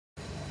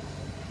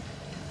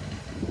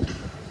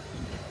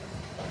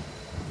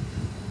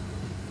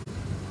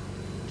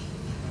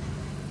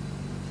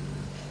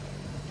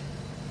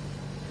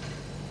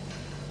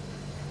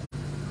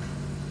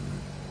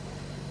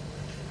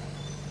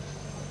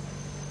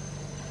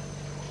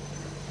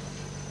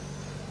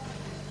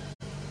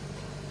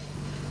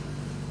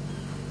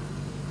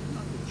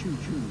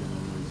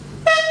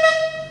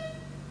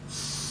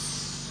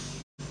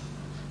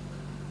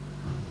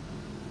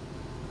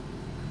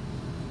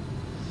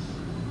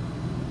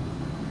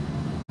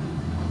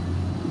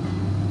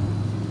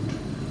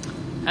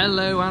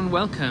Hello and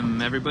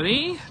welcome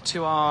everybody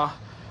to our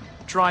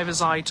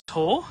Riverside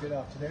tour. Good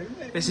afternoon.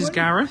 This is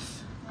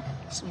Gareth.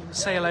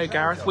 Say hello,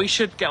 Gareth. We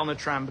should get on the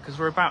tram because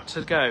we're about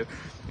to go.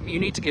 You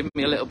need to give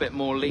me a little bit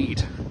more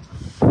lead.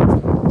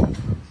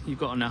 You've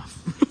got enough.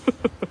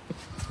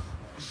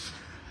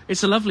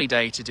 It's a lovely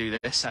day to do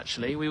this,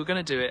 actually. We were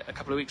going to do it a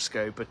couple of weeks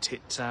ago, but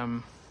it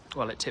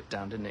tipped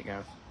down, didn't it,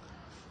 Gareth?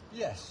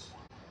 Yes.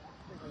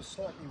 It was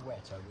slightly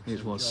wet, I would say.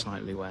 It was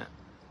slightly wet.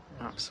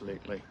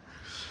 Absolutely.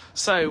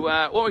 So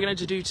what we're going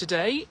to do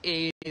today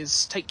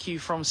is take you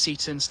from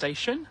Seaton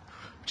Station,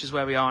 which is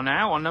where we are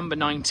now, on number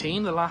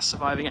 19, the last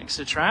surviving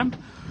Exeter tram,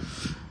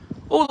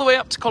 all the way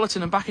up to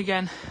Colyton and back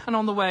again. And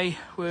on the way,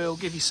 we'll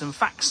give you some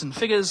facts and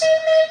figures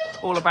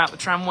all about the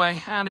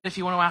tramway. And if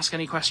you want to ask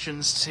any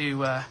questions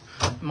to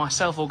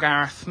myself or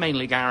Gareth,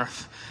 mainly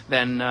Gareth,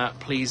 then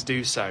please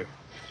do so.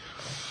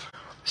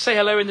 Say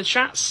hello in the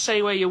chat,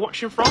 say where you're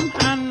watching from,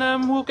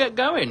 and we'll get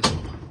going.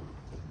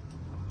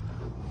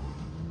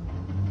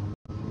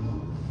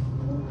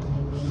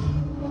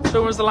 So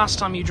when was the last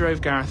time you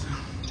drove, Gareth?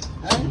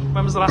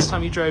 When was the last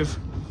time you drove?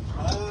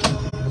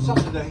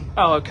 Saturday.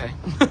 Oh, okay.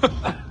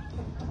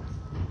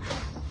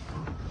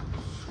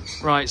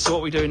 Right, so what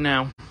are we doing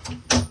now?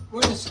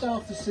 We're going to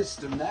start the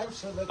system now.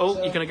 So that, oh,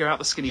 you're going to go out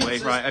the skinny way,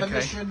 right, okay.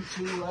 Permission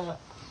to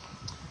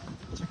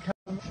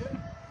come.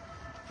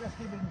 Just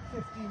give him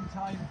 15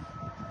 time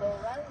to go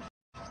around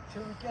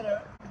till we get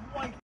a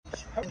white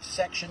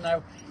section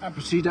now and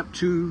proceed up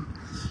to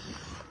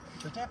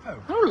the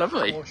depot. Oh,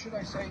 lovely. Or should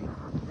I say,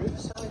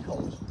 Riverside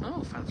Halt.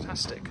 Oh,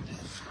 fantastic.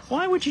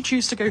 Why would you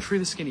choose to go through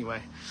the skinny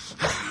way?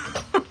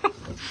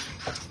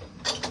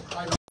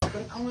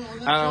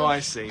 Oh, I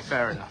see.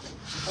 Fair enough.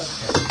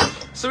 Okay.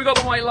 So we got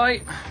the white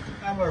light.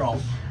 And we're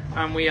off.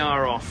 And we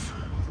are off.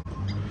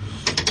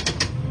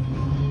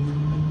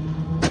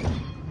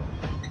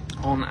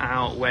 On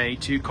our way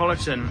to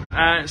Colyton.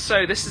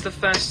 So this is the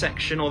first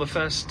section, or the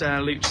first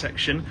loop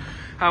section.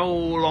 How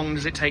long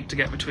does it take to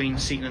get between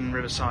Seaton and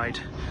Riverside,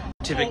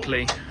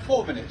 typically?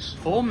 4 minutes.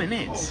 4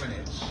 minutes? 4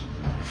 minutes.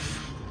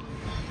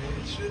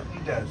 It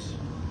certainly does.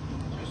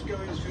 Just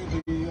going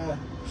through the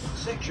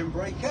section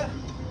breaker.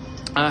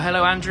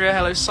 Hello Andrea,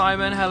 hello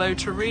Simon, hello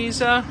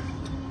Teresa.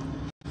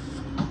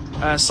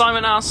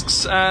 Simon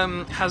asks,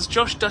 has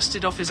Josh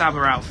dusted off his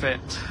ABBA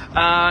outfit?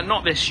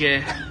 Not this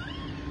year.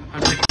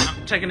 I'm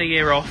taking a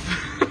year off.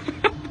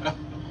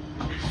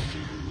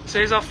 So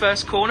here's our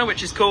first corner,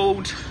 which is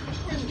called...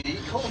 Windy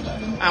Corner.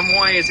 And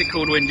why is it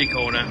called Windy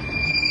Corner?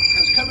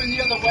 Because coming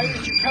the other way,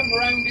 as you come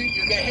around it,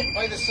 you get hit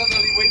by the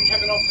southerly wind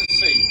coming off the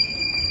sea.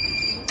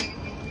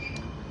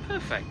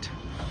 Perfect.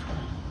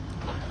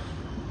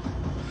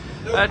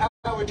 No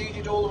power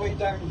needed all the way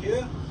down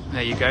here.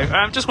 There you go.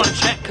 Just want to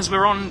check because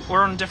we're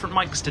on different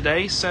mics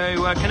today.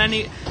 So can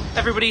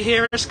everybody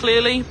hear us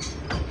clearly?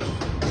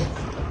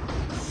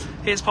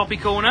 Here's Poppy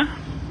Corner.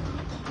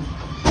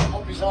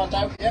 Poppies aren't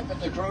out yet, but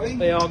they're growing.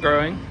 They are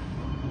growing.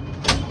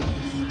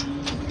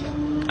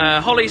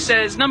 Holly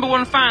says,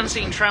 #1 fan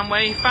Seaton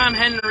Tramway. Fan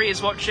Henry is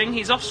watching.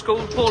 He's off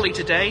school poorly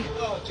today.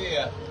 Oh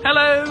dear.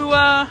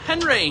 Hello,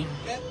 Henry.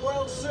 Get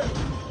well soon.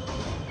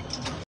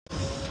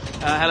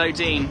 Hello,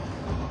 Dean.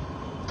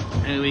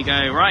 Here we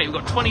go. Right, we've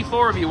got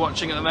 24 of you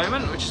watching at the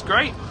moment, which is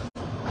great.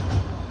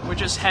 We're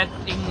just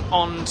heading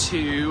on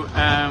to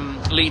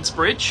Leeds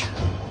Bridge.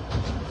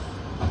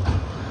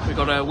 We've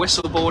got a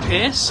whistle board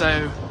here,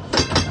 so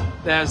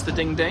there's the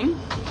ding ding.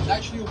 It's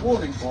actually a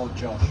warning board,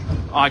 Josh.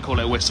 I call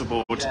it a whistle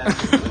board. Yeah,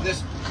 but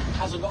this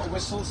hasn't got a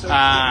whistle, so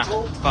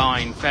it's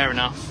fine, fair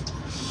enough.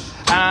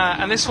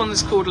 And this one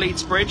is called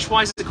Leeds Bridge.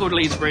 Why is it called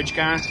Leeds Bridge,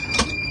 Gareth?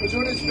 Because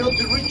when it's built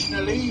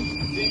originally,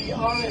 the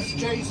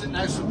RSJs that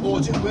now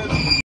support it were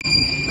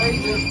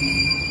made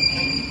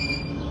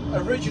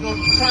of original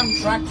tram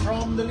track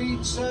from the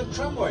Leeds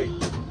tramway.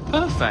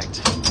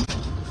 Perfect.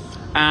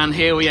 And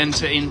here we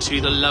enter into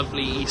the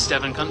lovely East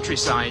Devon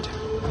countryside.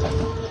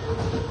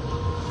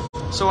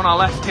 So on our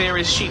left here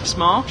is Sheep's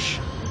Marsh,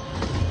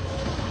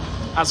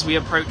 as we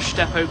approach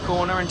Depot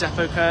Corner and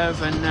Depot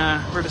Curve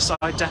and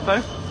Riverside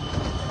Depot.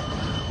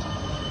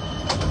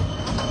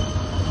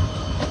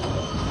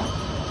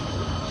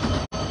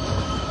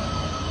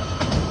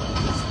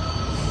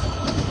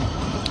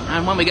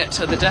 And when we get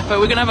to the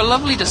depot, we're going to have a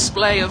lovely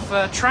display of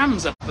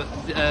trams up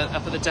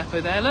at the depot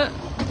there. Look,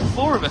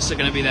 4 of us are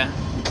going to be there.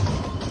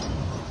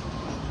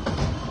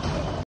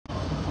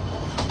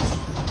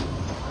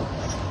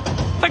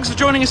 Thanks for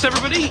joining us,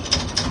 everybody.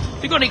 If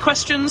you've got any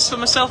questions for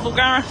myself or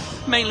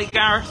Gareth, mainly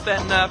Gareth,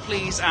 then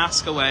please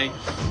ask away.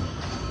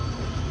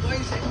 Why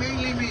is it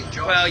mainly me,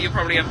 Josh? Well, you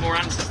probably have more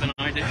answers than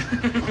I do.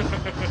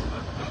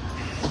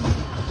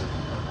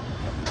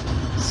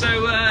 So,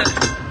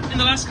 in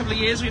the last couple of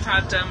years, we've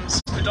had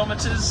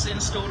speedometers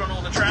installed on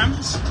all the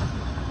trams,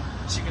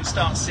 so you can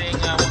start seeing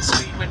what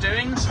speed we're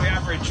doing. So we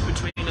average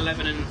between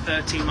 11 and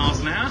 13 miles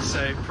an hour,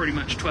 so pretty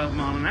much 12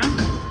 miles an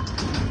hour.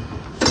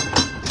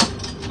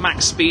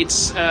 max speed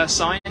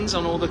signs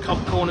on all the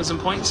corners and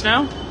points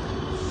now.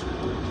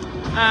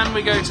 And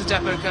we go to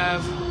Depot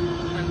Curve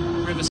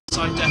and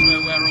Riverside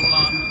Depot, where all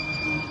our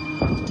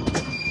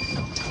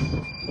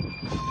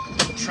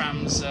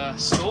trams are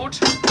stored.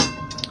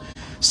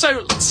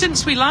 So,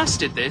 since we last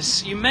did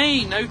this, you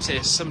may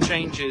notice some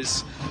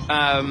changes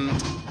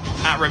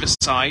at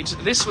Riverside.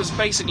 This was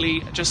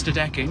basically just a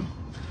decking.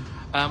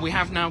 We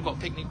have now got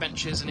picnic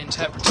benches and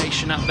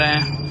interpretation up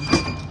there.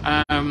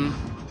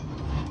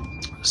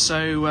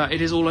 So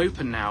it is all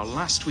open now.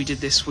 Last we did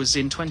this was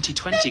in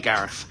 2020,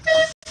 Gareth.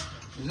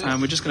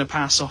 We're just going to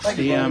pass off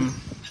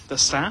the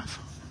staff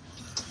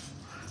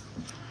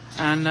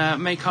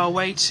and make our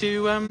way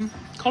to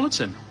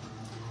Colyton.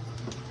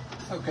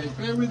 Okay,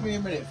 bear with me a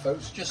minute,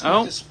 folks. Just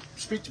Oh, to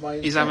speak to my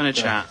he's having a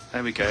chat.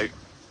 There we go.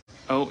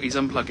 Oh, he's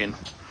unplugging.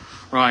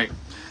 Right.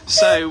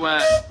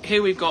 So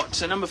here we've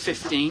got number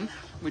 15,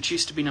 which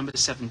used to be number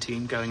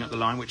 17, going up the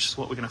line, which is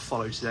what we're going to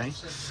follow today.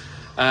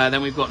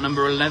 Then we've got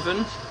number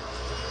 11,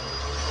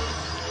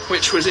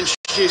 which was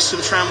introduced to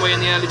the tramway in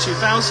the early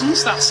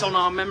 2000s. That's on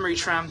our memory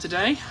tram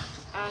today.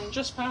 And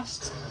just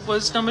past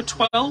was number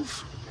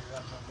 12,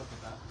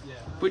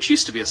 which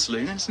used to be a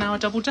saloon and is now a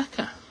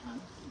double-decker.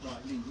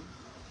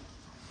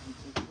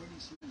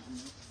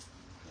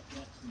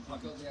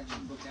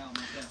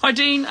 Hi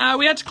Dean,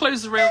 we had to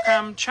close the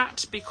Railcam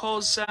chat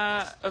because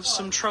of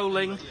some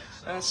trolling,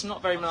 some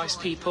not very nice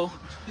people.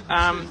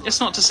 It's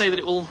not to say that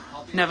it will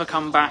never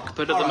come back,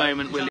 but at the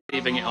moment we're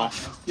leaving it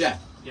off. Yeah.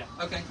 Yeah.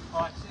 Okay.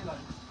 All right. See you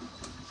later.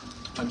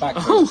 I'm back.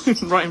 Oh,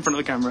 right in front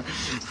of the camera.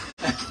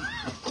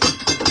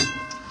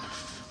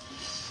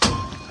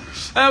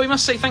 We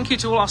must say thank you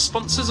to all our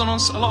sponsors on a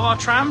lot of our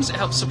trams. It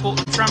helps support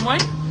the tramway.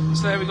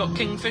 So there we've got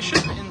Kingfisher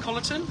in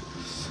Colyton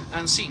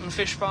and Seaton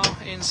Fish Bar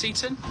in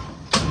Seaton.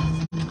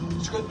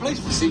 It's a good place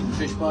for Seaton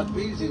Fish Bar to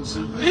be in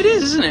Seaton. It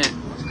is, isn't it?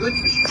 It's a good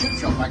fish and chip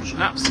shop,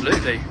 actually.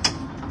 Absolutely.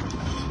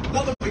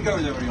 Not that we go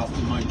there very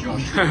often, mind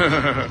Josh.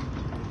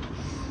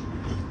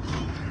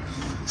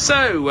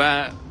 So,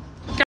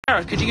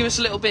 Gareth, could you give us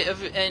a little bit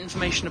of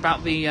information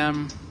about the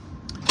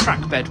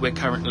track bed we're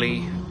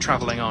currently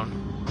travelling on?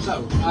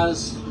 So,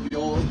 as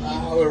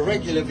our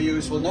regular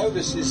viewers will know,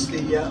 this is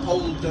the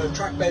old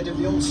track bed of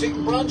the old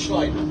Seaton branch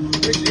line,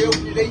 originally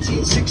opened in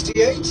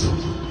 1868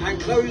 and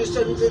closed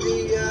under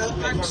the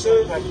axe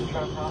of...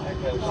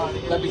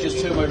 let me just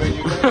turn my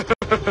radio down.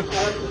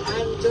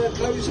 And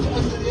closed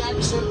under the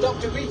axe of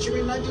Dr. Beecham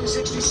in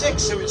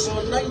 1966, so it's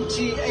on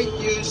 98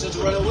 years as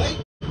a railway.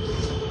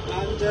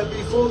 And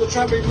before the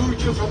tramway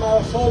moved you from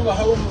our former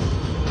home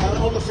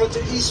on the front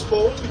of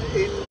Eastbourne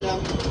in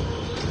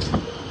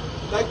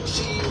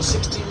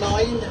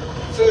 1969,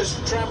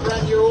 first tram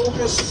ran near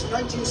August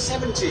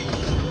 1970.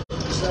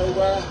 So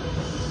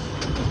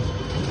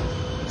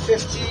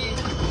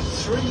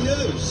 53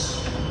 years.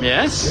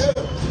 Yes.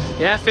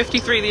 Yeah,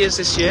 53 years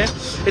this year.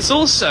 It's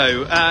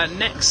also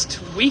next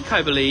week,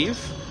 I believe,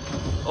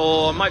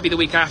 or it might be the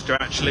week after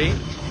actually,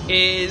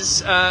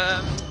 is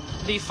the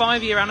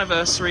 5-year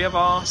anniversary of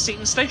our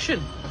Seaton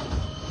station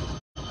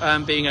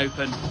being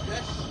open,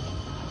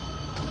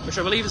 which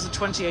I believe is the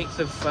 28th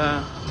of.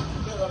 No,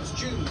 that was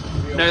June.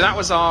 No, that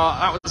was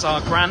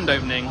our grand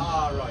opening.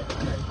 Ah, right.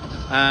 Okay.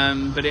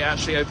 But it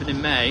actually opened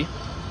in May.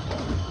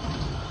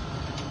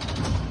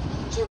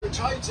 So the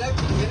tide's out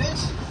in a minute.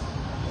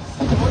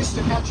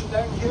 Oyster catching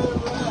down here.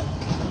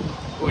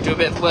 We'll do a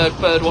bit of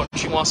bird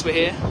watching whilst we're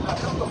here. A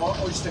couple of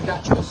oyster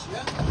catchers,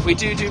 yeah. We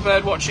do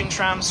bird watching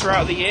trams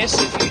throughout the year,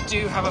 so if you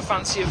do have a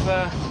fancy of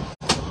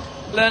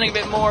learning a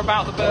bit more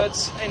about the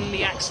birds in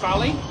the Axe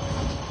Valley,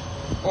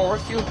 or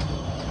if you're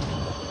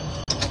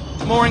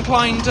more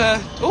inclined,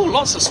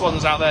 lots of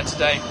swans out there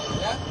today.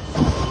 Yeah.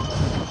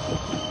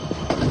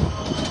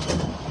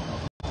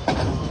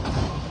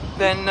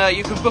 Then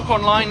you can book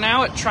online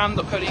now at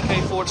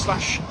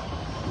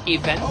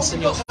tram.co.uk/events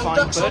and you'll find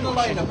ducks bird on the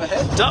line watching. up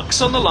ahead.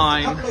 Ducks on the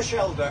line. Couple of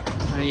shell duck.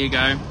 There you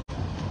go.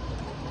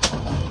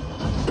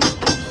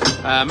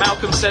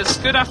 Malcolm says,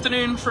 good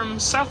afternoon from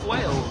South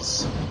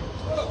Wales.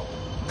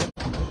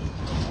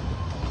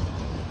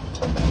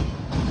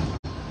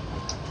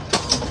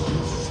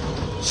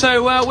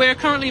 So we're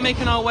currently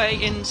making our way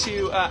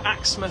into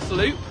Axmouth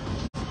Loop.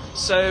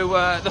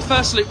 So the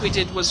first loop we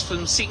did was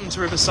from Seaton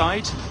to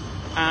Riverside,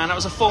 and that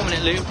was a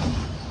 4-minute loop.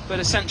 But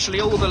essentially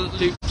all the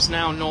loops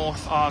now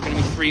north are going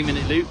to be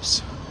 3-minute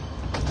loops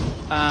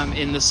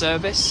in the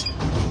service.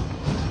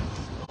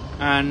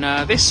 And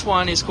this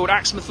one is called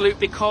Axmouth Loop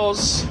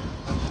because...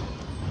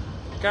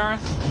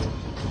 Gareth?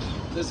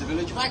 There's the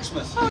village of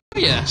Axmouth. Oh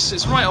yes,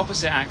 it's right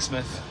opposite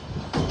Axmouth.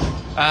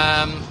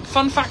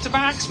 Fun fact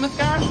about Axmouth,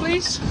 Gareth,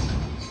 please?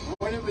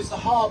 When it was the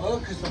harbour,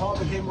 because the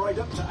harbour came right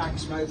up to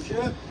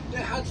Axmouthshire, it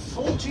had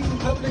 14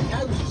 public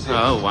houses in it.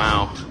 Oh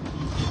wow.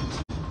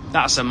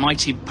 That's a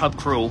mighty pub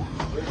crawl.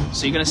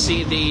 So you're going to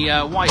see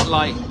the white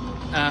light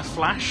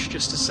flash,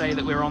 just to say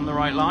that we're on the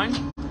right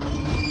line.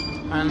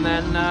 And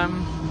then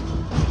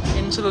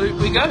into the loop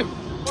we go.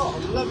 Oh,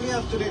 lovely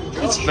afternoon,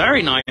 Josh. It's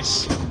very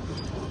nice.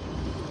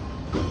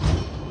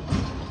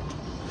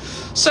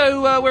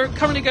 So we're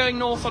currently going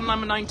north on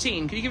number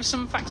 19. Can you give us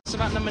some facts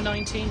about number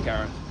 19,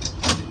 Gareth?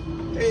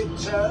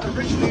 It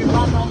originally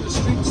ran on the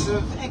streets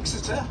of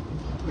Exeter,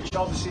 which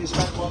obviously is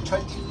about, what,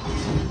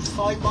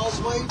 25 miles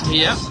away from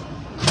us.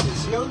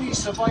 It's the only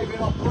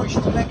surviving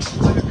operation in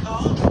Exeter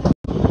car.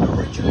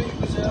 Originally it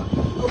was an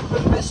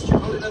open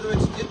vestibule, in other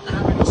words it didn't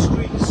have any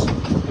screens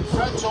in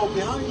front or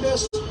behind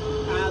us,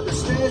 and the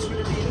stairs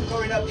would have been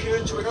going up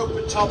here to an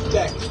open top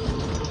deck.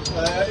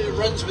 It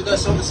runs with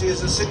us obviously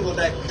as a single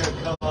deck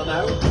car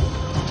now.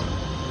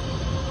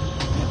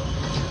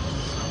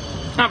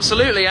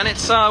 Absolutely, and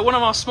it's one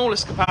of our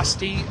smallest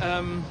capacity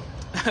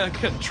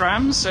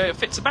trams, so it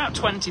fits about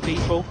 20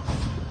 people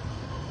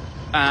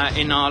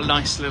in our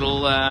nice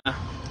little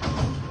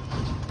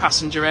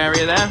passenger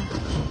area there. I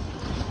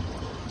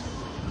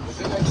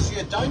think I can see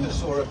a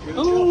dinosaur up here.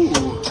 Ooh.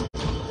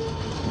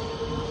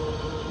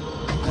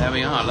 There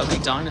we are, lovely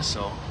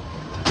dinosaur.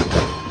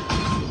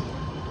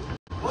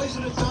 Why is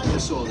there a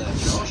dinosaur there,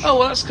 Josh? Oh,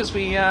 well, that's because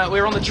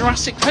we're on the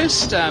Jurassic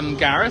Coast,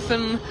 Gareth,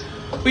 and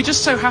we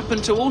just so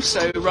happen to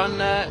also run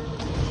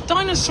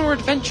dinosaur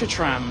adventure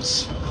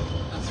trams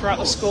throughout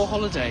the school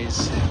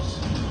holidays.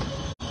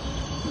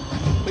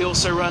 We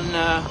also run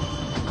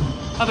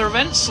other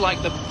events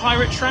like the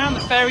pirate tram, the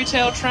fairy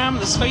tale tram,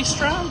 the space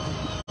tram.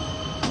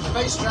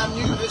 Space tram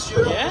new this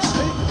year,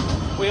 obviously.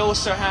 We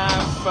also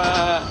have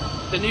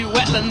the new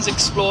Wetlands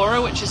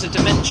Explorer, which is a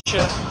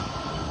dementia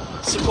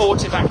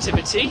supportive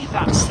activity.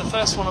 That's the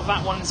first one of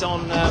that one's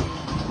on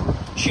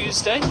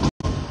Tuesday.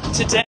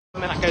 Today,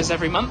 and that goes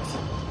every month.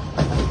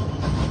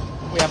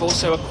 We have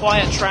also a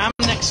quiet tram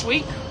next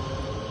week,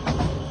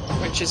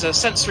 which is a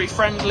sensory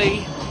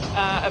friendly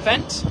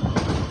event.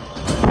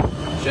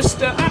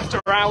 Just after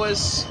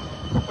hours,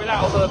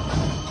 without all the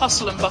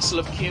hustle and bustle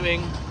of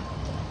queuing,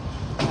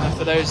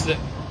 for those that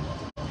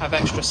have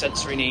extra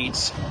sensory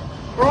needs.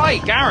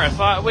 Right, Gareth,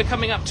 we're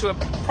coming up to a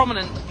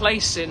prominent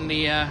place in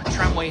the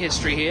tramway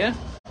history here.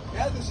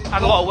 Yeah, this is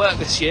Had a lot of work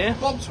this year.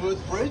 Bobsworth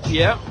Bridge.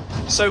 Yeah,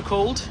 so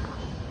called.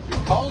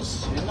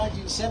 Because in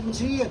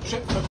 1970, a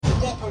trip from the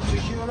depot to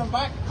here and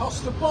back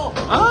cost a bob.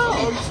 Oh.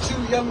 For those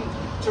too young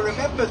to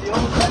remember the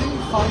old penny,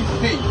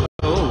 5p.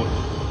 Oh.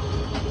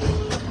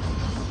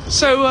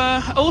 So,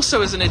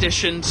 also as an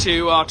addition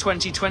to our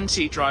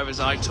 2020 Driver's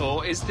Eye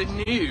Tour is the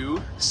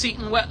new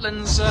Seaton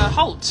Wetlands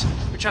halt,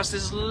 which has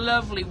this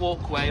lovely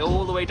walkway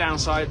all the way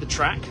downside the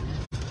track,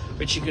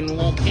 which you can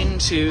walk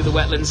into the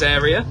wetlands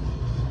area,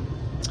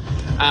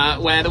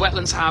 where the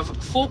wetlands have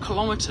 4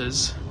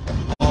 kilometres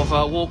of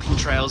walking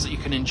trails that you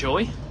can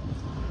enjoy.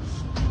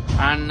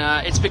 And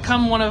it's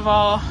become one of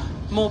our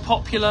more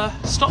popular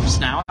stops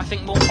now. I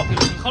think more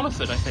popular than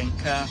Colyton, I think.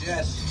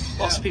 Yes.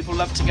 Lots of people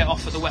love to get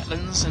off at the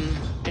wetlands and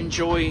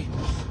enjoy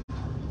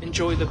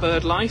the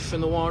bird life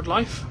and the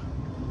wildlife.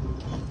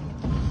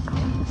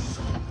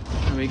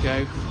 There we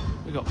go.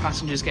 We've got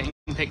passengers getting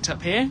picked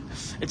up here.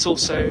 It's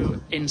also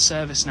in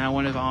service now,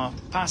 one of our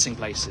passing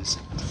places.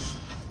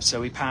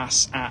 So we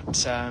pass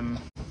at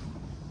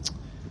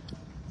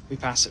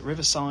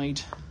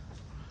Riverside,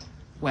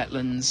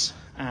 Wetlands,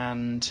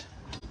 and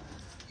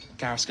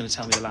Gareth's going to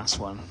tell me the last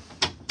one.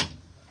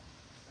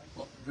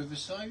 What,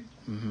 Riverside?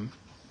 Mm-hmm.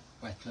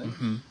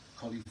 Wetlands,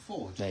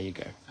 Colyton. There you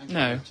go. And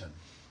No, Colyton.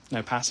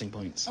 no passing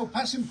points. Oh,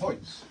 passing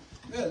points.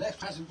 Yeah, the next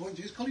passing point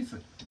is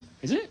Colyton.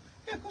 Is it?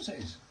 Yeah, of course it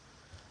is.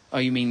 Oh,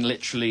 you mean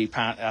literally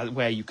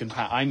where you can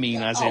pass? I mean,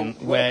 Yeah, as in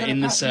where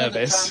in the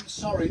service.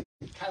 Sorry,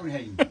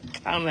 Carryhane.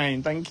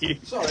 Carryhane, thank you.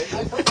 Sorry,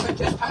 I thought you meant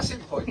just passing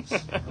points.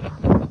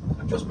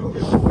 I'm just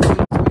moving forward to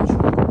make sure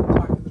the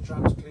back of the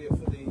tram's clear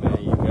for the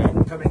There you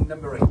go. coming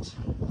number 8.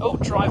 Oh,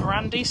 driver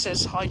Andy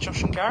says hi,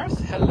 Josh and Gareth.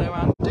 Hello,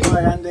 Andy.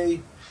 Hi,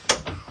 Andy.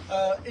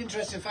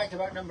 Interesting fact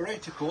about number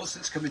 8, of course,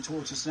 that's coming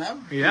towards us now.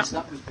 Yeah. Is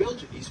that was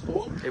built at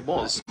Eastbourne. It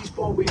was.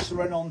 Eastbourne we used to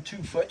run on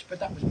 2 foot, but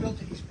that was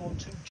built at Eastbourne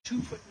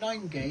 2 foot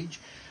 9 gauge,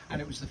 and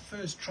it was the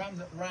first tram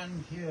that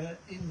ran here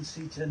in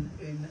Seaton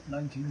in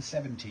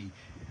 1970.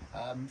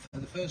 For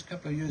the first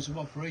couple of years of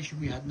operation,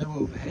 we had no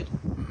overhead,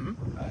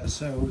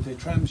 so the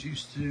trams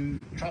used to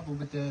travel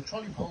with the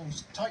trolley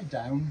poles tied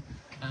down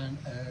and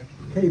a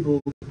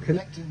cable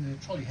connecting the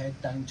trolley head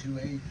down to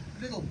a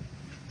little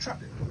truck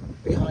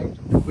behind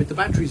with the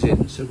batteries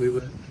in, so we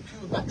were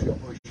pure battery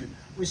operation.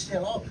 We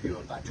still are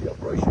pure battery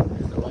operation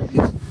because the line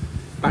is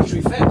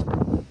battery fed.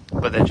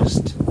 But they're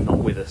just not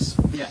with us.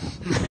 Yeah.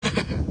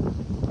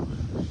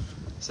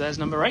 So there's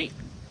number 8.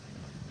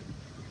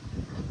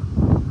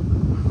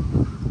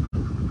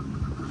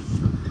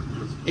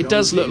 It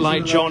does look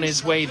like John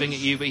is waving at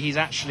you, but he's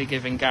actually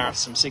giving Gareth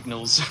some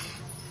signals.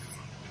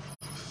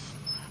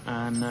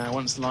 And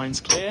once the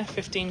line's clear,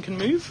 15 can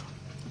move.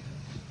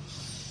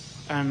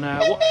 And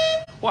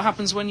what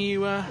happens when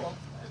you...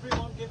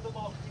 Everyone give the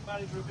marketing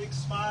manager a big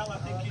smile. I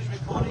think he's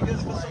recording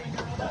us for something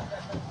or other.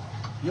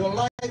 You're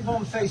live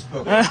on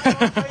Facebook. On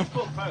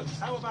Facebook, folks.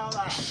 How about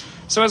that?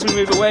 So as we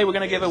move away, we're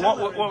going to give a...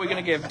 What are we going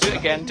to give? Do it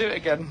again, do it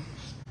again.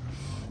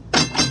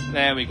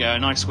 There we go,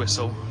 nice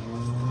whistle.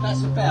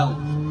 That's a bell.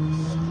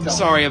 John.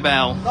 Sorry, a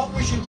bell. Not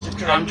wishing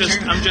to I'm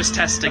just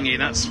testing you,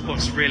 that's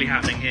what's really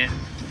happening here.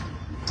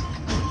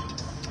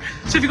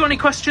 So if you've got any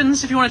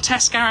questions, if you want to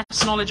test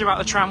Gareth's knowledge about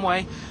the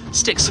tramway,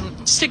 stick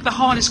the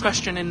hardest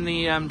question in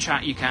the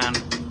chat you can.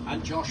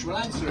 And Josh will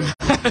answer it.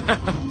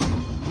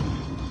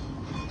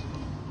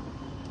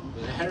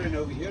 There's a heron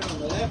over here on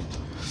the left.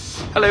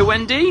 Hello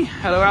Wendy,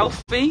 hello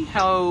Alfie,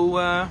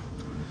 hello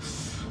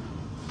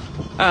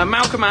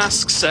Malcolm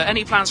asks,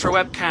 any plans for a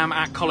webcam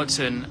at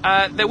Colyton?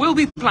 There will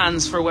be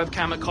plans for a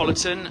webcam at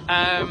Colyton,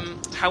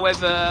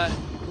 however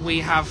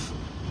we have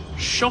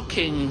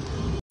shocking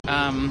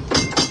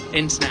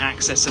internet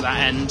access at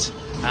that end,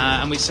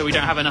 and so we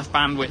don't have enough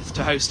bandwidth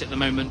to host it at the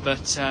moment,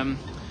 but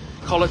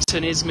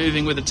Colyton is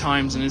moving with the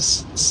times and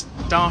is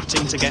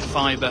starting to get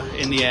fibre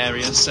in the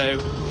area, so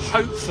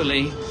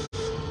hopefully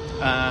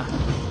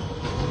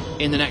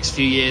in the next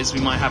few years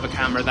we might have a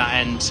camera at that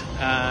end.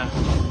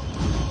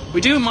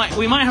 We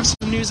might have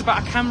some news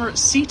about a camera at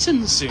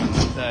Seaton soon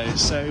though,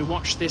 so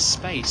watch this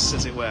space,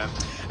 as it were.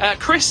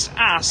 Chris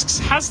asks,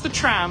 has the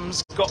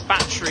trams got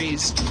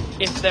batteries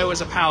if there was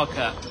a power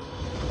cut?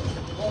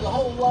 Well, the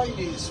whole line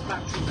is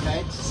battery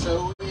fed,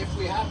 so if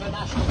we have a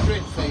national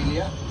grid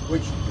failure,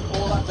 which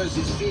all that does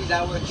is feed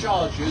our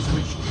chargers,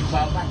 which keep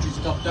our batteries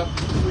topped up,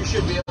 we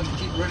should be able to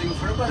keep running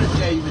for about a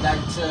day without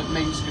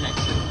mains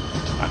connection.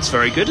 That's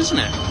very good, isn't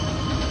it?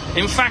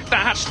 In fact,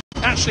 that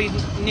actually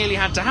nearly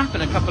had to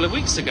happen a couple of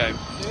weeks ago.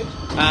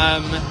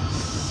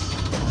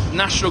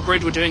 National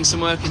Grid were doing some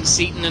work in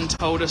Seaton and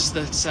told us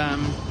that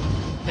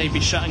they'd be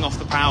shutting off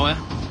the power.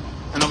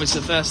 And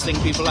obviously the first thing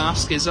people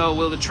ask is, oh,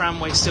 will the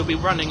tramway still be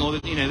running, or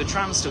the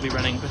trams still be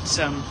running? But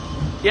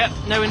yep,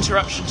 no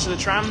interruption to the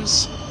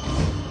trams,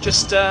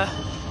 just the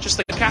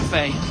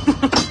cafe.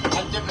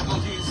 And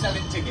difficulty in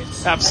selling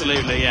tickets.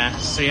 Absolutely, yeah.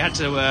 So you had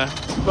to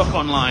book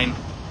online.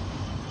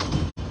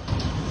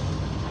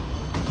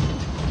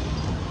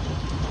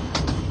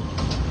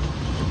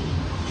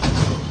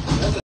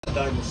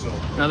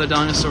 Another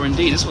dinosaur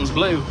indeed. This one's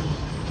blue.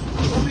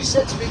 Somebody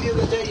said to me the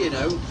other day,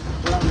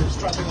 when I was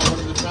travelling on one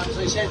of the trams,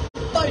 they said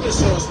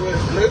dinosaurs were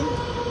blue.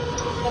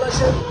 And I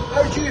said,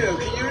 how do you know?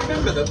 Can you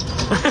remember them?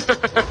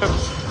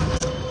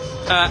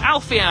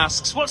 Alfie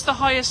asks, what's the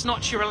highest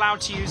notch you're allowed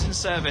to use in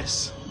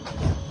service?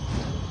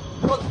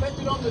 Well,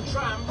 depending on the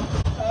tram,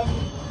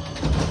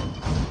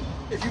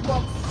 if you've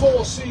got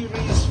 4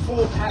 series,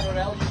 4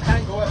 parallel, you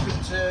can go up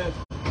into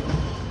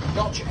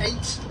notch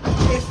 8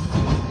 if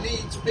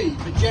needs be,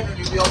 but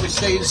generally we always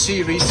stay in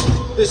series.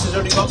 This has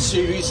only got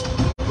series.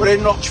 We're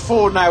in notch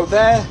 4 now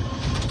there,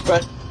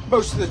 but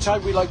most of the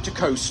time we like to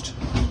coast.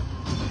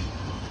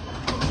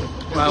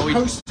 Well, we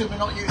coast and we're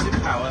not using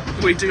power.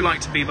 We do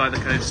like to be by the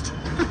coast.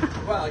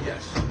 Well,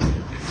 yes.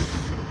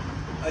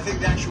 I think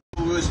the actual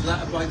words for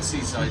that are by the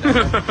seaside.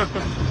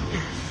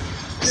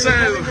 So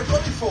we're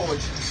going forward.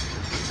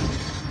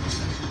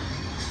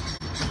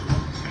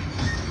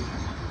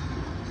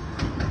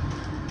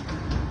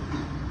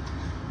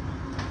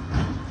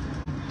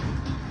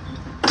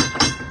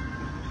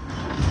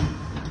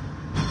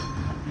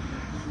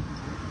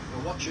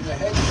 Watching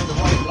ahead for the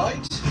white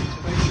light to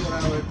make sure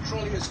our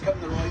trolley has come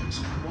the right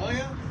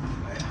wire.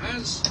 It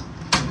has. So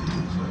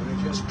we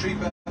just creep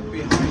up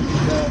behind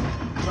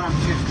tram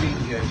 15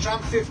 here.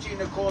 Tram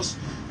 15, of course,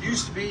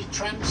 used to be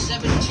tram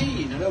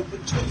 17, an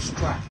open toast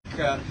track.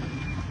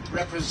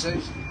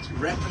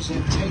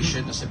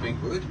 Representation, that's a big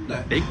word, isn't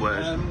it? Big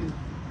word.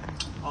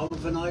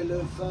 Of an Isle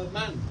of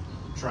Man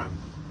tram.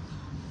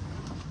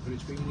 But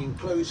it's been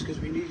enclosed because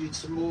we needed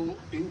some more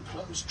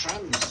enclosed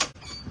trams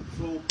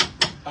for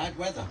bad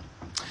weather.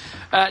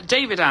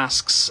 David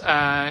asks,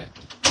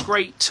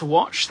 great to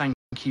watch, thank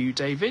you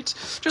David.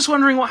 Just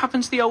wondering what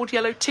happened to the old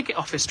yellow ticket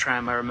office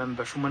tram I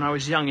remember from when I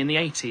was young in the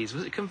 80s.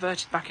 Was it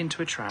converted back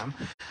into a tram?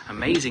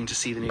 Amazing to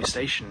see the new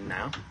station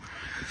now.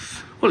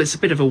 Well, it's a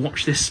bit of a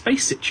watch this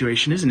space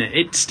situation, isn't it?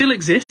 It still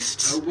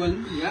exists. Oh, well,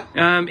 yeah.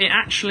 It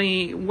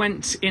actually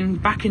went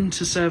back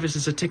into service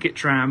as a ticket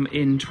tram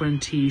in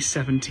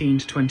 2017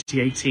 to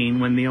 2018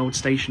 when the old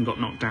station got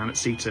knocked down at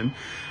Seaton.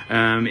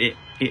 It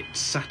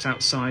sat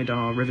outside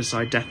our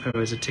Riverside depot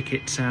as a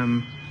ticket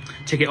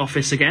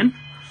office again,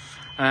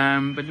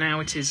 but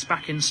now it is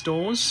back in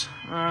stores,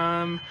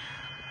 and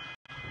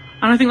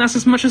I think that's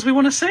as much as we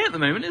want to say at the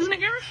moment, isn't it,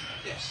 Gareth?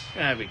 Yes.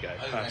 There we go. I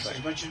think that's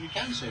as much as we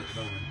can say at the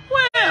moment.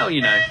 Well,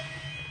 I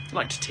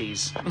like to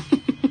tease.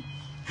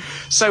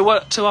 So,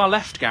 what to our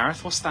left,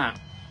 Gareth? What's that?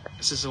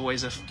 This is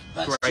always a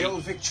That's great. the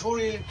old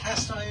Victorian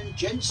cast iron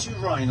gents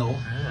urinal.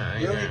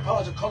 The only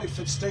part of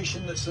Colyton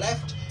station that's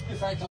left. In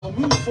fact, I'll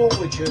move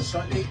forward here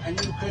slightly and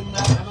you can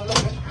have a look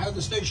at how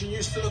the station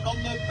used to look on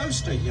the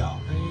poster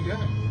yard. There you go.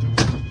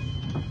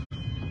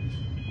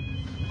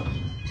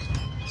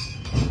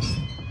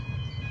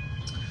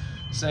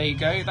 So there you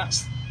go,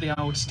 that's the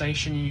old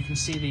station. You can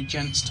see the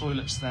gents'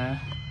 toilets there,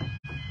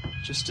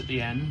 just at the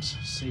end,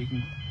 so you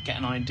can get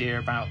an idea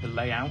about the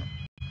layout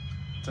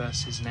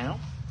versus now.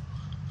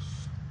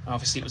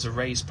 Obviously it was a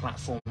raised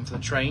platform for the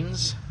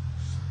trains.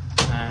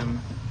 You can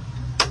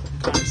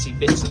only see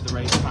bits of the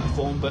raised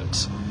platform,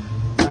 but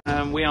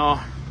we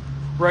are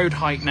road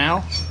height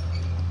now.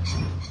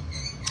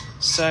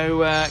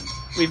 So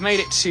we've made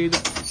it to the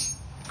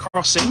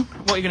crossing.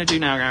 What are you going to do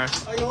now,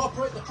 Gareth? I'm going to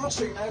operate the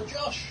crossing now,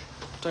 Josh.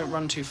 Don't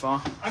run too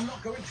far. I'm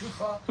not going too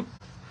far.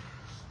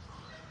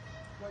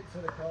 Wait for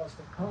the cars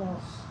to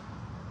pass.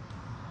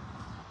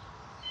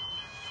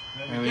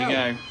 There we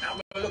go. Now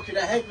we're looking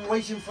ahead and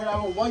waiting for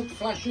our white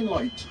flashing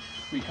light.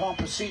 We can't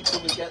proceed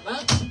till we get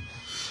that. And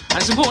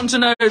it's important to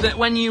know that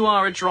when you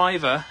are a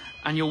driver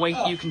and you're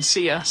waiting, you can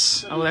see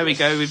us. Oh, there we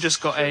go. We've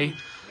just got a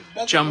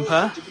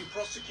jumper,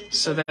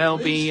 so they'll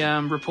be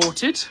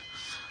reported.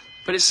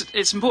 But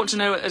it's important to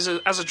know as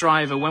a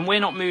driver, when we're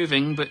not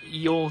moving but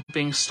you're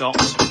being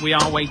stopped, we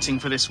are waiting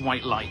for this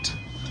white light.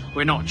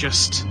 We're not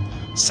just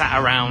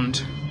sat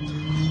around.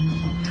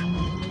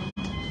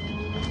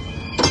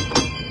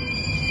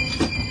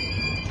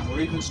 Or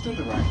even stood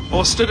around.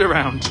 Or stood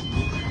around.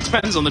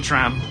 Depends on the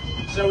tram.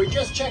 So we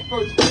just check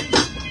both ways,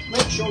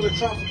 make sure the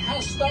traffic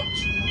has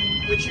stopped,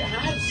 which it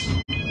has.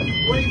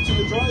 Wave to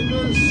the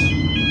drivers.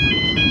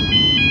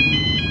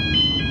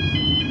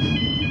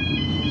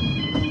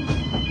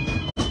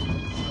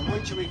 And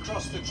wait till we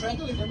cross the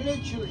treadle. In a minute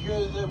you'll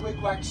hear the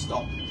wig-wag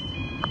stop.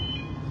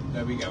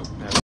 There we go.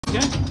 There we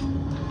go.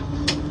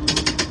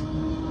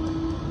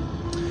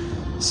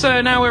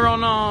 So now we're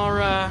on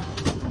our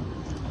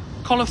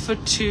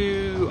Colyton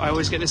to, I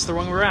always get this the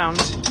wrong way around,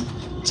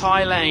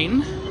 Tie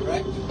Lane.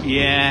 Correct.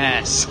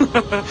 Yes. We've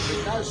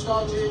now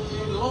started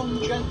in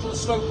long, gentle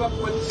slope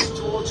upwards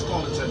towards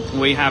Colyton.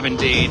 We have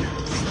indeed.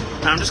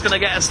 Now I'm just going to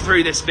get us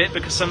through this bit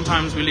because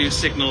sometimes we lose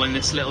signal in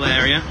this little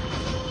area.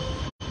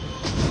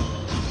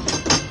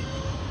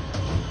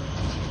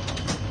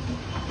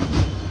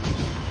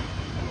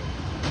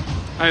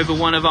 Over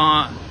one of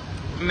our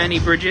many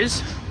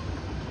bridges.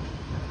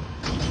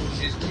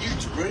 This is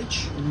Newt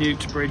Bridge.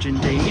 Newt Bridge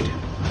indeed.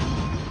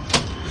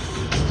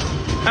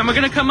 And we're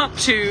going to come up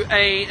to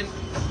an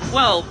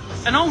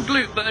old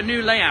loop but a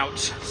new layout.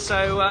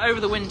 So over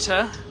the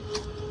winter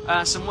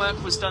some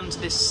work was done to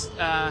this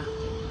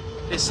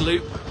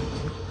loop.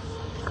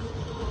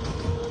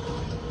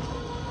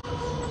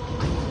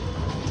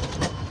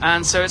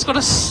 And so it's got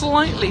a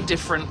slightly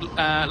different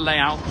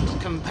layout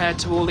compared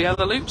to all the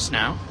other loops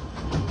now.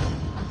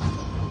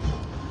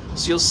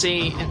 So you'll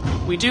see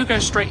we do go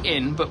straight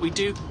in, but we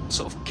do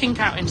sort of kink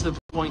out into the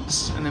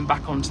points and then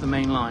back onto the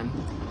main line.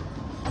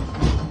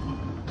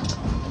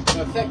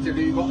 So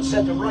effectively you've got a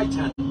set of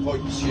right-hand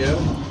points here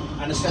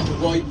and a set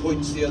of wide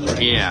points the other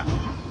end. Yeah.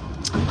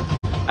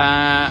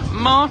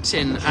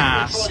 Martin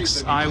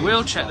asks, I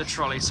will check the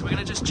trolley. So we're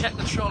going to just check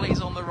the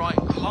trolley's on the right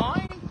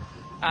line.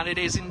 And it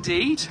is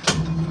indeed.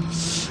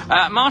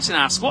 Martin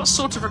asks, what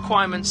sort of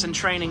requirements and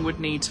training would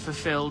need to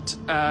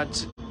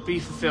be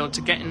fulfilled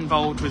to get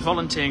involved with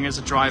volunteering as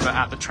a driver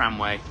at the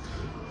tramway?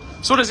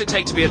 So what does it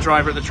take to be a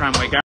driver at the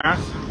tramway,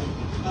 Gareth?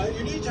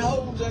 You need to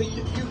hold a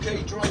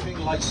UK driving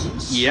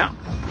licence. Yeah.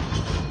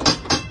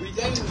 We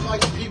then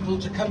invite people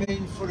to come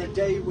in for a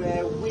day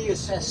where we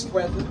assess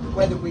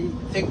whether we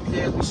think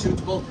they'll be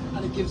suitable,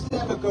 and it gives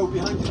them a go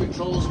behind the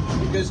controls,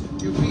 because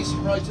you'd be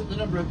surprised at the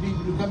number of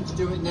people who come to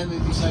do it and then they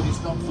decide it's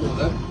not for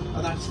them,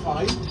 and that's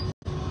fine.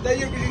 Then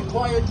you'll be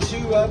required to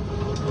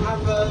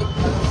have a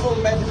full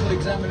medical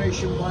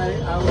examination by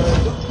our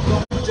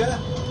doctor,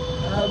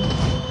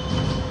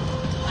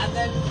 and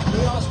then we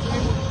ask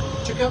people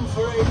to come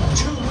for a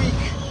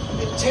 2-week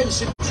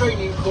intensive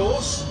training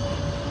course,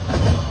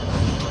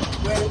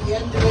 where at the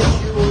end of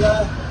it you will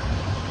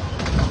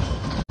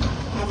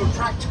have a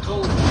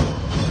practical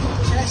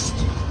test,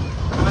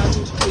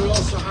 and you'll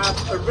also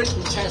have a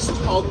written test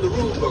on the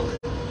rule book.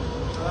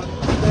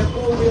 Then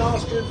all we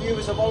ask of you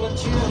as a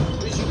volunteer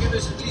is you give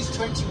us at least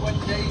 21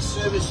 days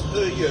service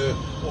per year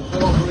or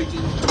per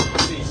operating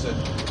season.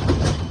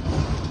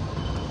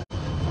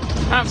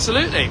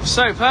 Absolutely.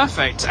 So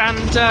perfect.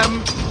 And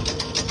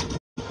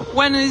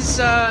when is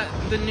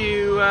the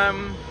new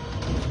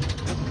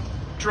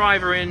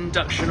driver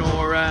induction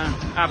or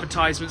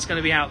advertisements going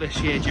to be out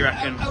this year, do you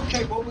reckon?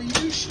 Okay, well, we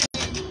usually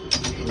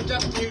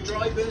induct new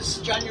drivers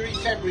January,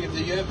 February of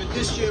the year, but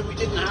this year we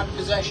didn't have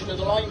possession of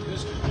the line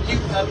because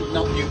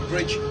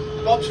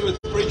Bobsworth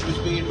Bridge was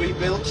being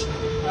rebuilt.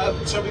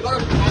 So we got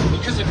and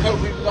because of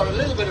COVID, we've got a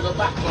little bit of a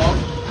backlog.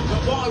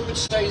 But what I would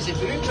say is, if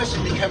you're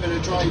interested in becoming a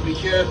driver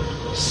here,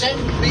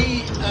 send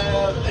me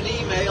an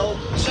email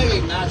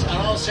saying that, and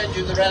I'll send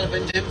you the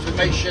relevant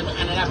information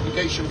and an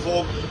application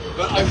form.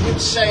 But I would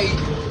say,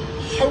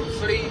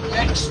 hopefully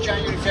next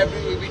January,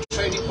 February we'll be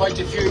training quite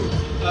a few,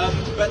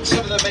 but some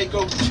of them may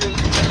go to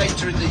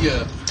later in the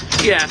year.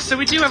 Yeah, so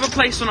we do have a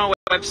place on our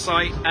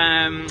website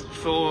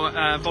for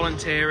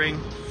volunteering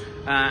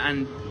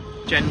and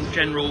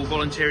general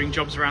volunteering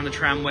jobs around the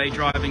tramway,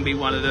 driving being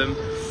one of them.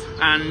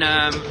 And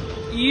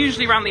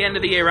usually around the end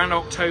of the year, around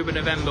October,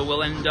 November,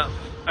 we'll end up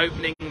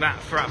opening that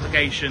for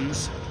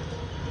applications,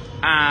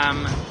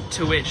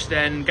 to which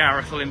then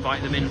Gareth will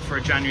invite them in for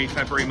a January,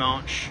 February,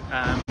 March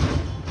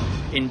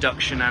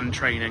induction and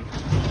training.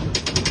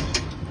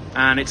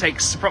 And it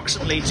takes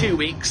approximately 2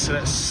 weeks, so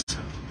it's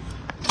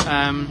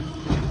a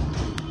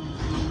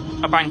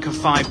bank of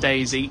 5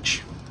 days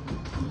each.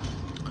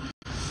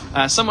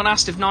 Someone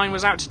asked if 9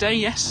 was out today.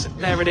 Yes,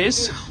 there it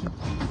is.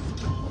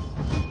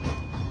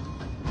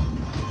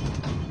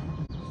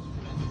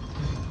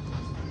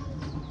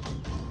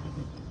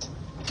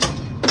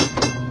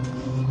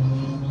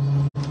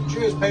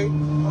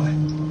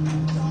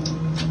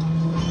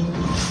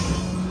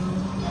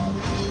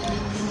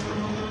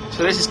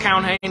 So this is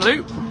Cownhane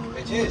Loop,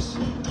 It is.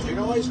 Do you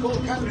know why it's called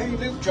Cownhane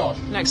Loop, Josh?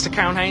 next to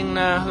Cownhane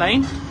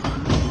Lane.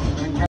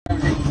 And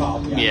Cownhane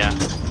Farm, Yeah.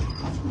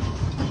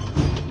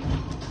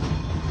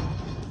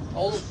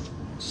 Old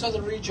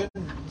Southern Region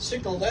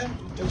signal there.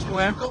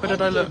 Where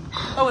did I look?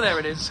 Oh, there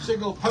it is.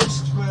 Signal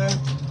post. We're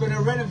going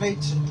to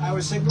renovate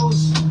our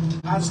signals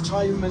as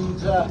time and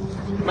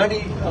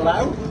money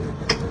allow.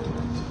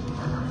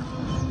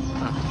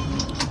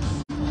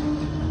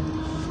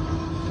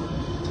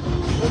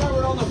 So now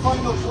we're on the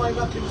final climb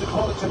up into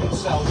Colyton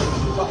itself.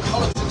 We've got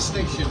Colyton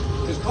Station,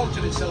 because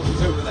Colyton itself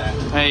is over there.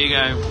 There you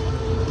go.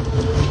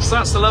 So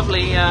that's the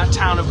lovely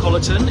town of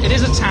Colyton. It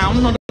is a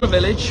town, not a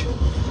village.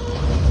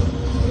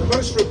 The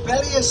most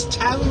rebellious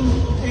town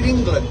in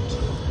England.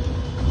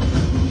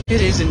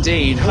 It is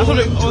indeed. I thought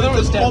it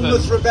was the Devon.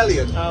 Monmouth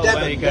Rebellion. Oh,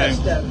 Devon, there you go. yes,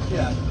 Devon,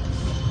 yeah.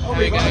 Oh,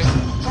 There you we've got go.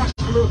 a track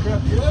broker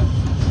up here.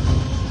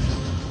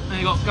 And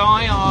you got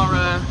Guy,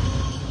 our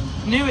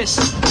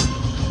newest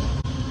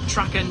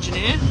track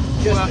engineer,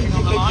 Just working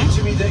on the line. indicated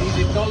to me that he's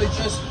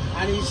acknowledged us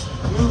and he's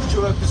moved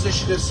to a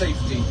position of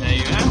safety. There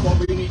you go. What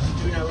we need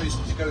to do now is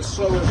to go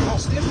slower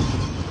past him.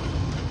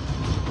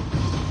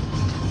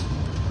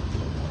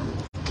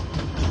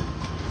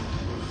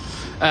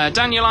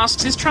 Daniel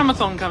asks, is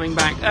Tramathon coming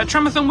back?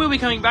 Tramathon will be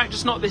coming back,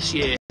 just not this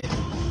year.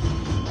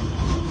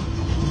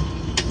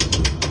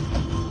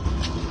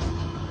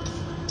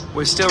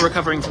 We're still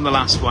recovering from the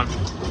last one.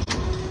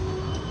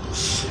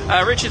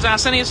 Richard's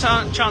asked, any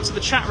chance of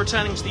the chat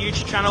returning to the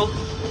YouTube channel?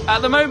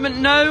 At the moment,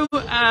 no.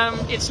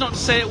 It's not to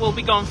say it will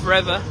be gone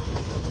forever,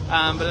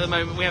 but at the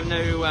moment we have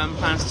no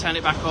plans to turn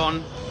it back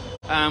on.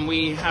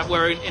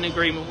 We're in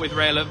agreement with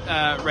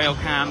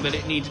Railcam that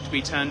it needed to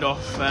be turned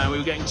off. We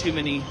were getting too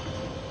many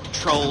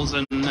trolls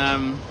and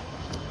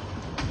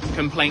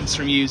complaints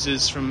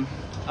from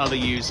other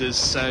users,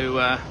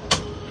 so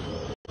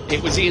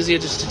it was easier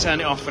just to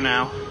turn it off for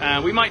now.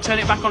 We might turn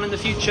it back on in the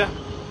future.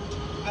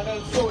 And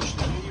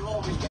unfortunately, you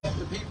always get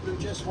the people who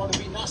just want to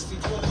be nasty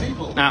to other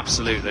people.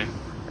 Absolutely.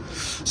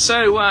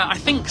 So I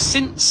think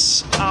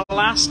since our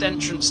last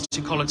entrance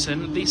to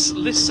Colyton,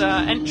 this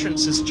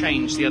entrance has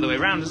changed the other way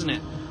around, hasn't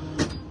it?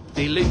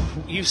 The loop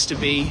used to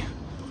be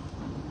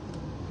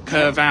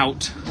curve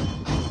out.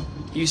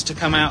 Used to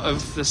come out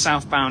of the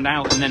southbound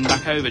out and then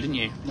back over, didn't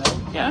you? No.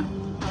 Yeah? No.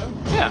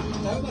 Yeah.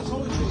 No, that's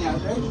always been the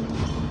outrage.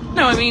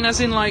 No, I mean as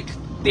in like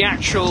the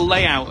actual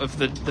layout of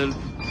the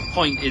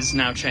point is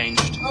now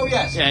changed. Oh,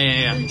 yes.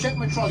 Yeah. Can you check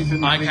my trolley for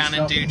me? I please, can and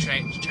Scott? do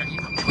check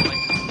your controlling.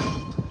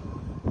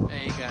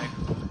 There you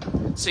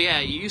go. So yeah,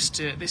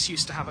 this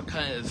used to have a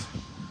curve.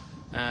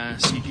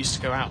 So you used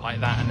to go out like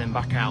that and then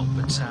back out,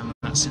 but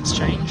that's since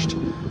changed.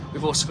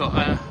 We've also got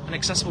an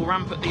accessible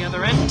ramp at the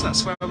other end.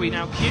 That's where we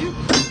now queue.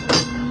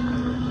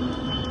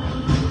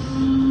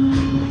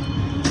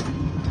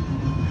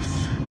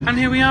 And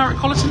here we are at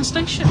Colyton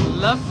Station.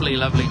 Lovely,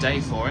 lovely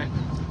day for it.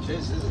 It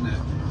is, isn't it?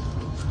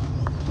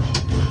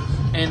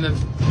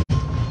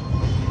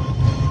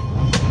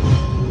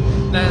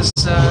 There's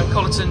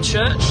Colyton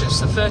Church. It's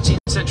the 13th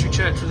century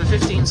church with a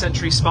 15th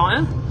century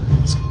spire.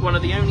 It's one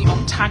of the only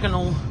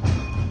octagonal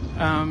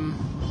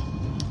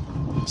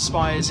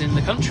spires in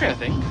the country, I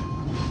think.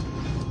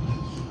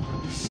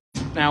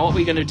 Now, what are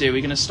we going to do? Are we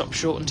going to stop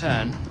short and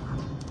turn?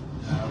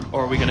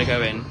 Or are we going to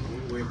go in?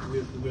 We'll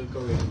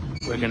go in.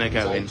 We're going to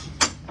go in.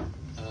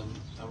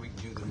 And we can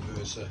do the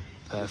reverser.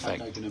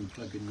 Perfect. I can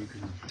unplug and you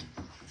can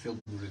film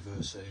the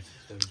reverser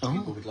if those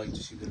people would like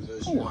to see the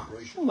reverser in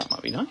operation. Well, that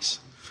might be nice.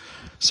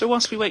 So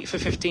whilst we wait for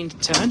 15 to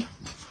turn,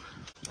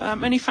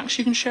 any facts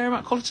you can share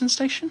about Colyton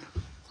Station?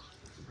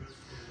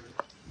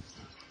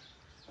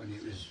 Only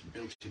it was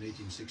built in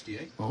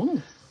 1868.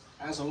 Oh.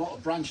 As a lot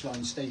of branch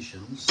line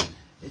stations,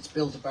 it's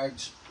built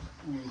about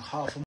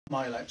half a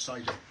mile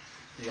outside of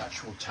the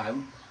actual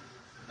town.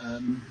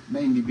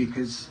 Mainly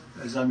because,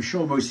 as I'm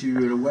sure most of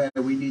you are aware,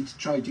 we need to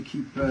try to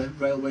keep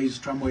railways,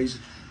 tramways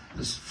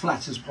as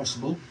flat as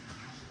possible.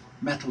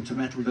 Metal to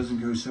metal doesn't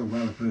go so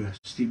well up a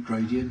steep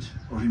gradient,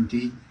 or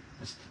indeed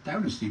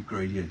down a steep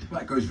gradient.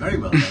 Well, it goes very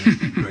well down a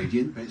steep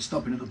gradient, but it's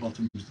stopping at the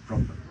bottom is the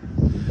problem.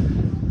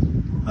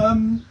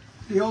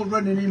 The old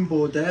running in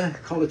board there,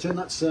 Colyton,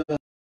 that's a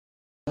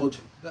board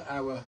that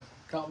our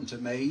carpenter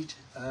made.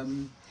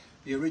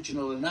 The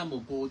original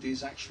enamel board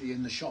is actually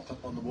in the shop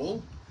up on the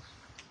wall.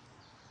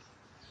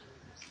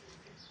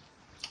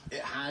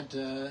 It had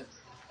a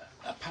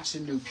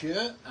passing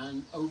loupure,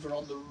 and over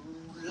on the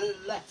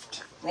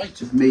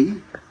right of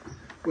me,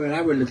 where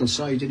our little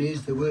siding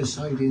is, there were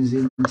sidings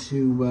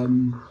into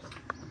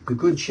the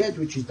goods shed,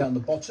 which is down the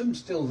bottom,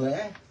 still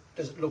there.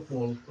 Doesn't look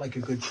more like a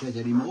goods shed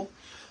anymore.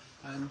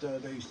 And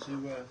they used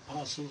to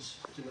parcels,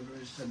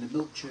 deliveries, and the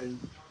milk churn.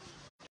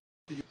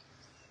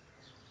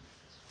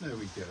 There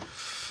we go.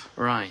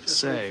 Right, Just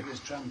so wait for this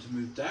tram to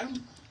move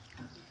down.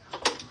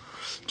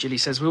 Gilly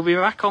says we'll be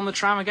back on the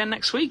tram again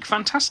next week.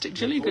 Fantastic,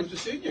 Gilly. Look forward Good.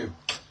 to seeing you.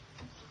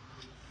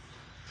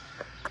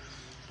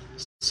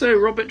 So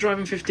Robert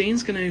driving 15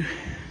 is going to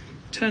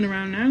turn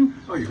around now.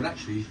 Oh, you can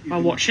actually...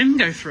 I'll watch him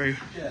go through.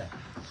 Yeah.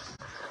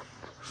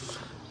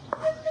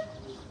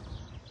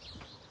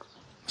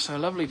 So So a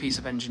lovely piece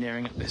of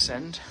engineering at this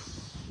end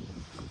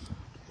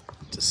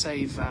to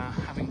save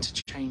having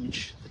to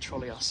change the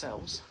trolley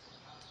ourselves.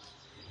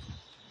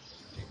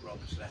 I think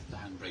Robert's left the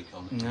handbrake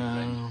on.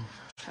 No,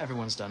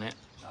 everyone's done it.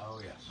 Oh,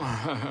 yes.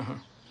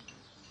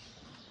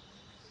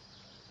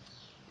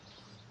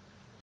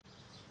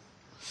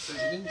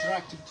 There's an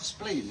interactive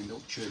display in the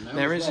milk churn now.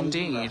 There is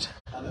indeed.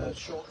 And a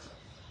short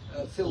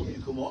film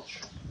you can watch.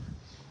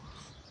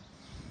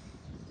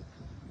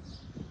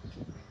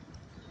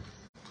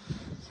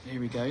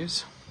 Here he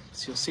goes.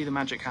 So you'll see the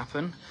magic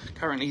happen.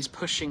 Currently he's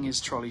pushing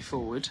his trolley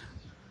forward.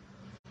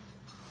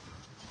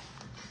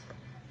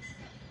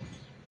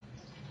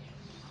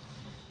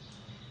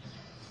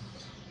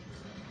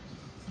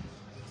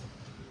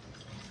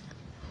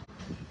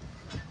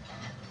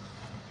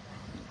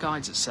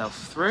 Guides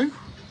itself through.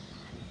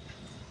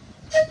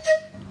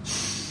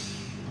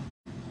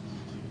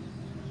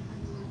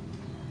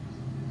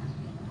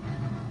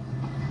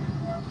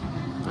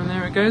 And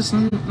there it goes,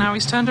 and now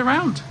he's turned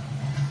around.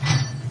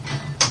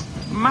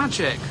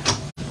 Magic. I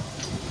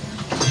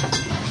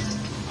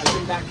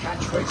think that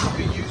catchphrase has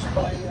been used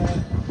by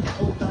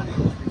old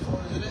Daniels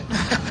before, isn't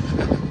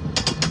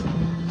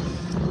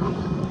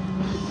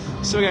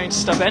it? So we're going to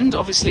Stub End.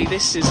 Obviously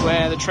this is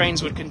where the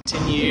trains would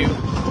continue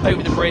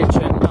over the bridge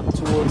and up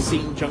towards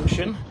Seaton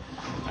Junction,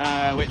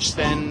 which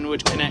then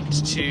would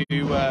connect to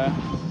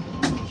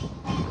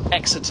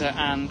Exeter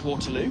and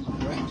Waterloo.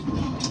 Correct.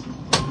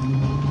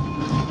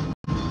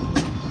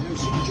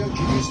 Seaton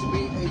Junction used to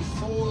be a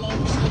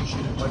 4-line station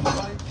at one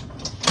time.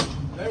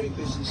 Very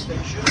busy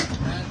station,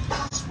 and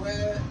that's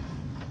where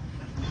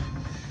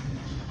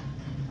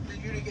the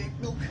Unigate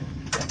milk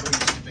depot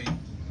used to be.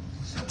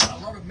 So a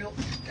lot of milk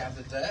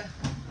gathered there.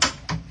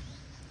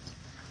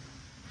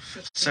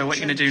 So what are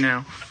you going to do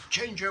now?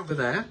 Change over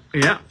there.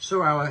 Yeah.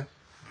 So our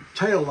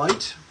tail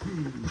light,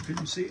 can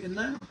you see it in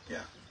there?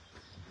 Yeah.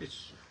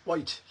 It's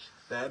white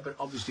there, but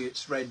obviously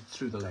it's red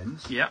through the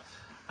lens. Yeah.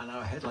 And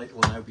our headlight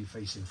will now be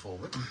facing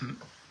forward.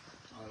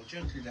 I'll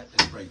gently let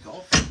this brake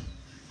off,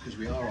 because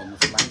we are on the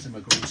flat and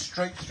we're going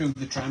straight through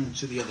the tram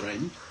to the other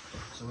end.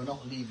 So we're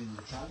not leaving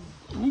the tram.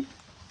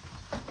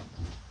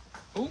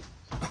 Ooh.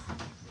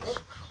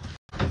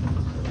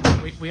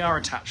 We are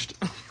attached.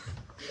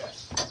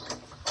 Yes.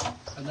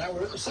 And now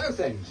we're at the south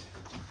end,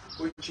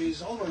 which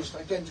is almost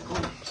identical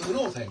to the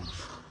north end.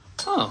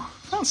 Oh,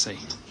 fancy.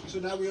 So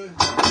now we'll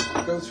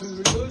go through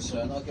the reverse,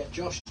 and I'll get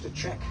Josh to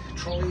check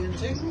trolley and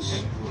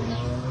things.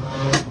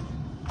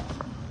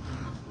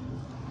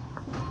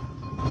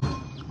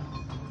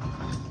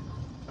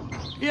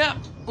 Yeah,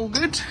 all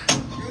good.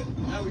 Good.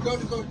 Now we've got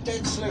to go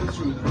dead slow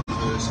through the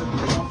reverse, and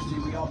obviously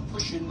we are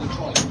pushing the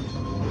trolley.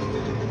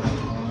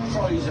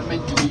 Trolleys are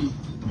meant to be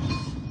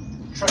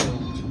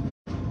trailed,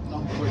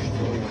 not pushed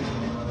forward.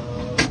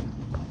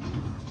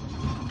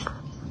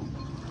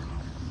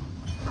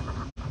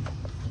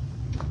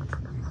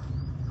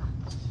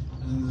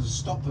 And there's a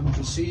stop and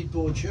proceed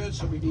board here,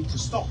 so we need to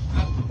stop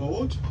at the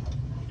board.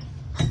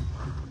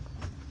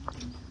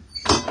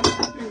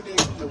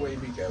 And away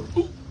we go.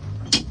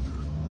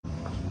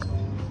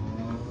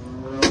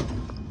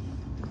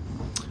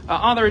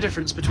 Are there a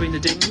difference between the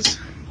dings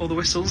or the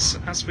whistles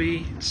as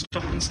we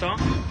stop and start?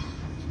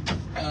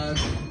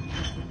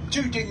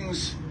 2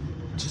 dings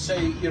to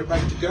say you're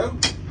about to go,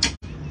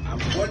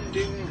 and 1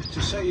 ding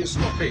to say you're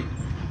stopping.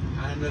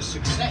 And a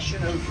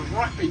succession of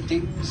rapid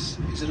dings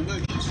is an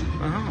emergency.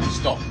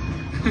 Stop.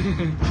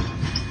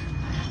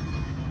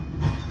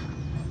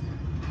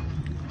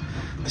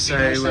 So,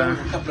 a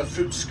couple of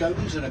fruit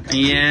scones and a couple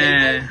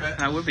yeah, of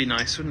that would be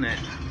nice, wouldn't it?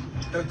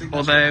 don't think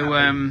that's gonna Although,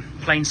 happen.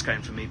 plain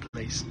scone for me,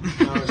 please.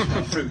 No, it's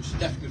not fruit,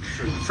 definitely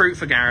fruit. Fruit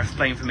for Gareth,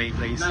 plain for me,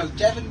 please. Now,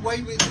 Devon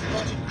way with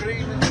potted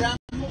cream and jam,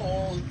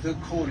 or the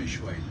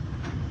Cornish way?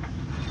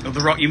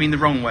 Oh, you mean the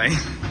wrong way?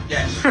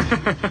 Yes.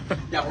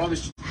 Yeah, well, I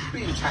was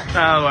being tactful.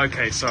 Oh,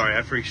 okay, sorry, I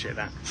appreciate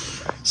that.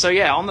 So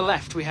yeah, on the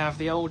left we have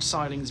the old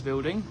Silings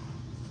building.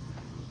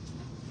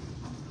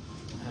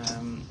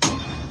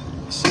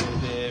 So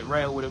the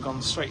rail would have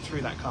gone straight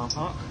through that car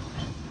park.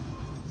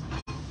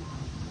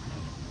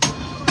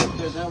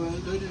 There's now a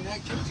learning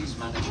activities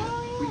manager.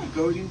 We could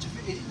go into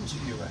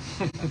interview her.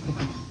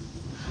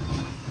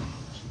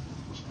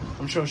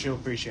 I'm sure she'll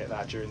appreciate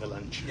that during the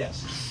lunch.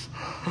 Yes.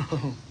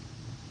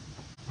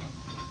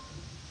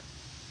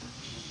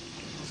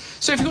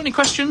 So if you've got any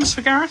questions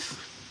for Gareth,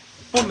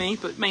 or me,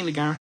 but mainly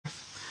Gareth.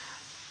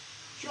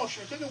 Josh,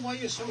 I don't know why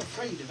you're so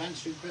afraid of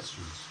answering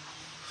questions.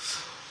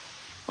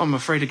 I'm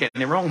afraid of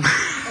getting it wrong.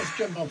 Let's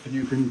jump off and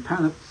you can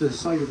pan up the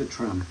side of the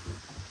tram.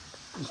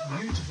 This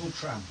beautiful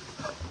tram.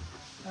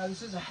 Now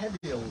this is a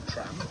heavy old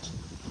tram,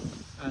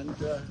 and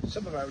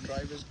some of our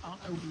drivers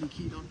aren't overly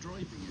keen on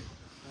driving it.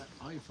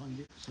 I find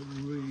it a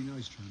really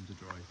nice tram to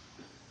drive.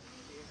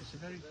 It's a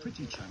very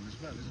pretty tram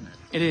as well, isn't it?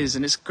 It is,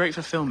 and it's great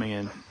for filming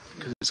in,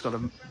 because it's got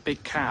a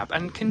big cab.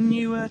 And can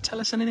you tell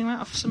us anything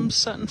about some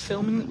certain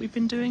filming that we've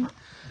been doing?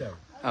 No.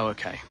 Oh,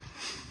 okay.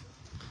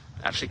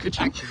 Actually, could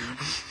you? Actually,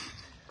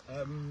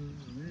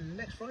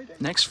 next Friday?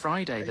 Next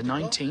Friday, the 8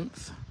 o'clock.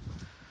 19th.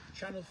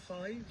 Channel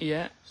 5.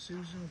 Yeah.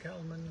 Susan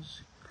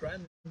Kalman's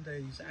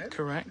Grandays out.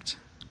 Correct.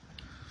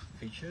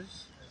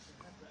 Features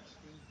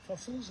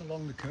fossils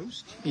along the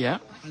coast. Yeah.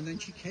 And then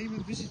she came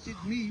and visited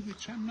me with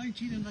Tram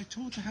 19 and I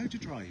taught her how to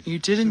drive. You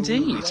did So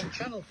indeed. we'll be on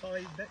Channel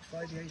 5 next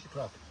Friday, 8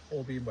 o'clock,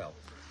 all being well.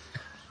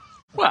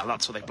 Well,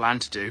 that's what they plan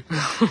to do.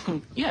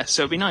 Yeah,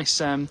 so it'd be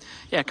nice.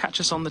 Yeah, catch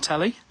us on the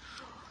telly.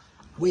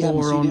 We haven't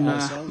or seen on it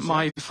ourselves.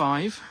 My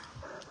 5.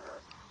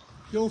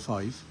 Your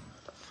 5?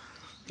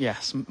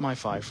 Yes,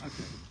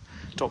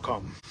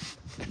 my5.com.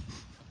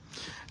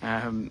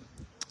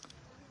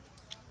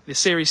 The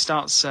series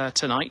starts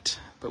tonight,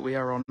 but we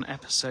are on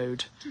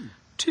episode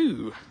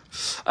 2.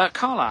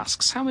 Carl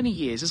asks, how many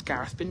years has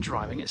Gareth been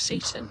driving at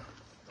Seaton?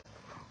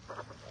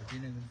 I've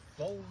been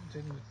involved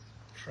in the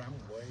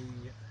tramway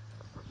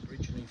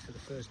originally for the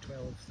first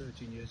 12,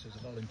 13 years as a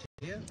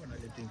volunteer when I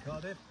lived in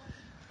Cardiff.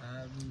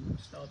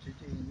 Started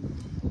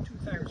in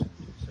 2000,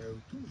 so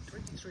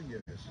 23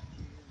 years.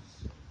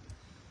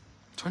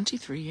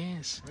 23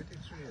 years.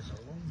 23 years, a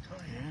long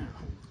time. Yeah.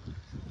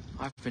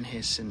 I've been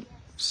here since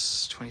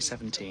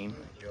 2017,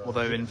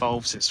 although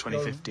involved since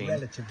 2015. You're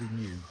relatively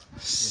new, you know.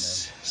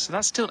 So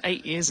that's still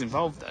 8 years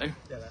involved, though.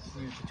 Yeah, that's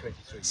new to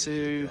 23 years. So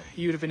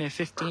you would have been here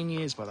 15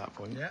 years by that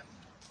point. Yeah.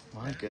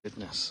 My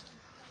goodness.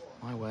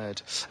 My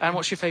word. And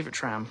what's your favourite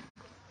tram?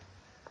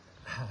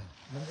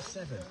 Number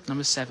 7.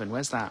 Number 7.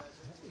 Where's that?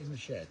 In the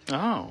shed.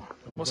 Oh,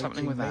 what's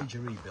happening with that? Major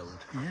rebuild.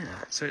 Yeah.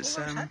 So it's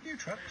Well, it's had new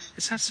trucks.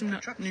 it's had some new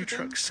again,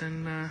 trucks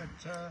and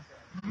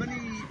But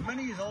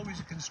money is always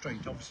a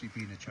constraint, obviously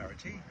being a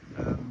charity.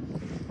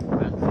 And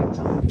things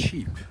aren't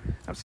cheap.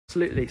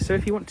 absolutely. So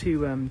if you want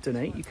to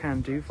donate, you can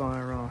do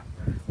via our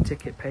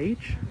ticket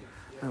page.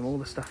 All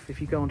the stuff.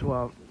 If you go onto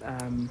our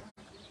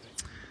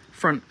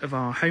front of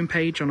our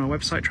homepage on our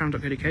website,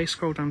 tram.co.uk,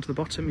 scroll down to the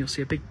bottom, you'll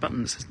see a big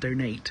button that says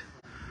donate.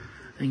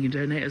 And you can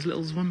donate as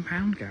little as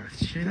 £1, Gareth.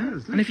 Did you know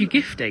that? And if you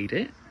gift aid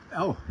it,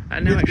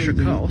 at no extra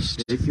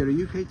cost. If you're a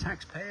UK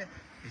taxpayer,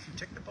 if you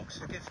tick the box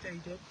for gift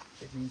aid,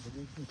 it means that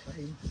you can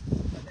claim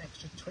an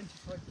extra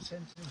 25%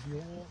 of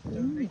your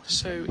donation.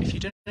 So if you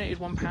donated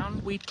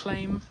 £1, we'd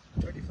claim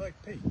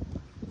 25p.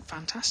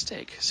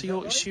 fantastic.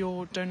 So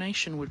your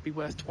donation would be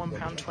worth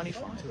 £1.25.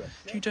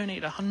 If you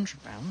donated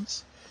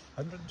 £100,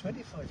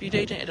 125. if you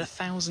donated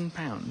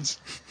 £1,000,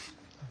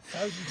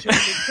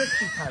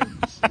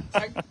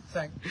 £1,250.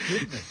 Thank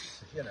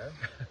goodness, you know.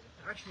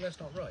 Actually, that's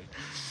not right.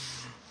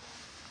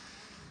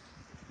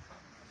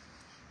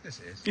 This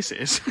is. yes, it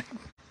is.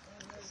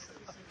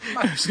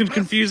 It's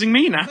confusing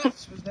me now.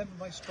 Maths was never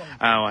my strong point,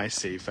 Oh, I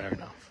see. Fair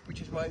enough.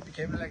 which is why I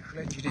became an electrical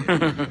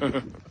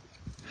engineer.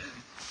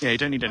 Yeah, you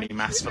don't need any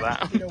maths for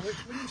that. You know, when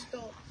you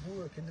start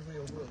work in the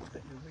real world,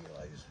 that you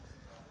realise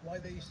why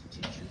they used to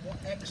teach you what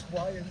X,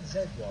 Y, and Z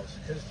was.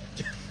 Because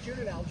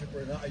during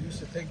algebra and that, I used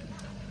to think,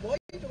 why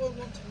do I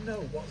want to know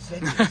what Z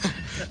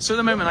is? So at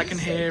the moment I can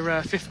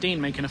hear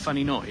 15 making a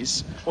funny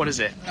noise. What is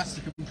it? That's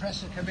the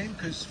compressor come in,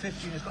 because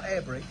 15 has got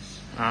air brakes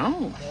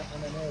Oh.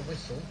 and an air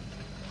whistle.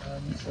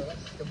 So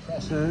that's the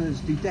compressor. Has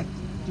detected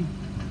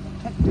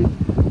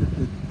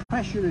the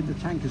pressure in the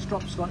tank has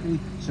dropped slightly,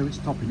 so it's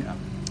topping it up.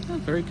 Oh,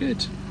 very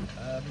good.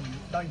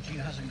 19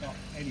 hasn't got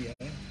any air.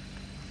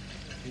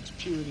 It's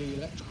purely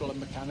electrical and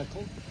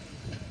mechanical.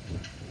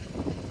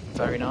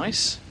 Very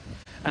nice.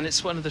 And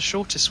it's one of the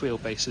shortest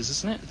wheelbases,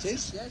 isn't it? It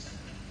is, yes.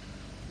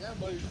 Yeah,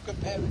 well, you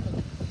compare it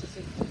to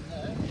 15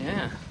 there.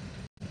 Yeah.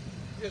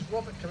 Here's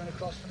Robert coming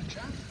across from the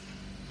chat.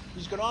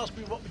 He's going to ask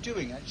me what we're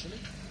doing, actually.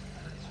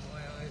 That's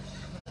why I...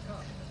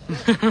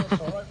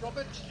 That's all right,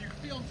 Robert. You can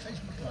be on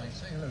Facebook Live.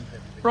 Say hello to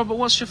everybody. Robert,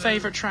 what's your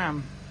favourite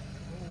tram?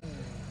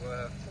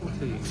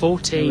 14.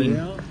 14.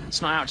 There we are.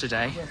 It's not out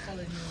today. We're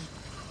following you.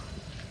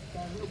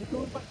 We're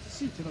going back to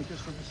Seaton or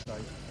just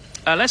Riverside?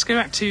 Let's go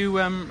back to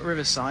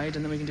Riverside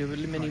and then we can do a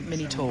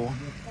mini tour.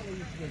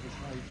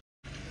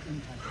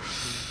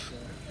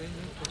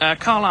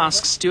 Carl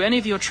asks, do any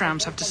of your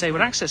trams have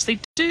disabled access? They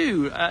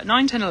do.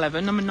 9, 10,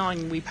 11, number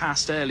 9 we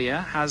passed earlier,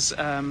 has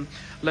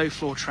low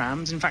floor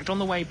trams. In fact, on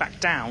the way back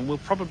down, we'll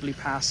probably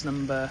pass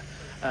number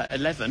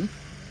 11.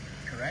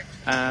 Correct.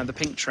 The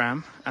pink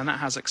tram, and that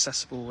has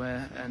accessible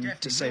and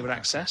disabled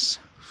access.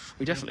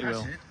 We definitely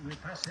will. We'll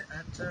pass it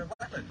at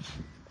Wetlands.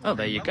 Oh,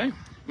 there you go.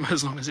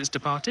 As long as it's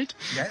departed.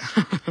 Yes.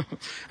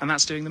 And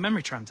that's doing the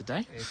memory tram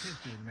today. It is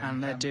doing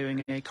And they're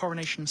doing a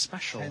coronation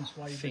special Hence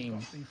why theme.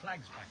 got the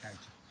flags back out.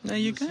 There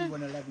you You'll go. see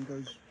when 11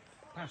 goes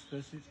past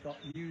us, it's got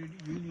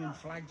Union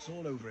flags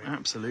all over it.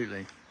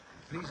 Absolutely.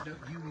 Please note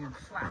Union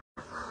flag.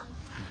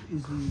 It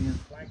is the Union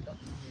flag, not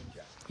Union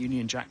Jack.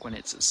 Union Jack when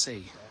it's at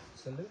sea.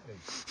 Absolutely.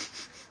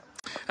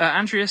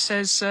 Andrea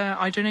says,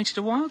 I donated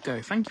a while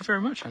ago. Thank you very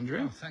much,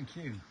 Andrea. Oh, thank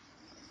you.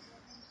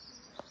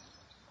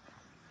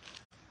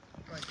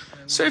 Right,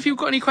 So if you've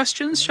got any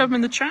questions, shove them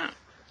in the chat.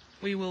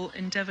 We will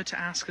endeavour to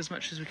ask as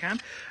much as we can.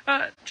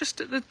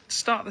 Just at the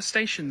start of the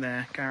station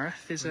there,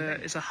 Gareth, is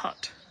a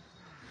hut.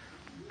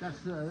 that's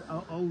the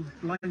old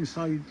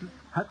line-side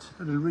hut,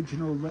 an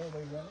original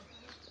railway relic.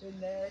 In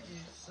there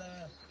is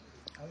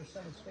our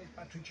solid-state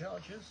battery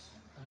chargers,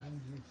 and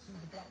you see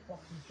the black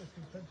boxes just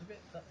in front of it.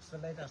 That's the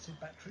lead-acid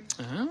batteries.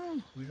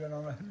 Oh, We run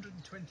on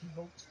 120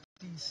 volts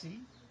DC,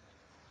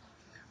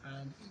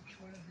 and each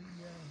one of the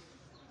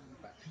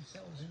battery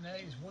cells in there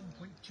is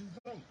 1.2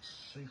 volts,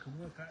 so you can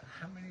work out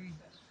how many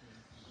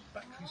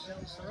battery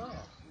cells there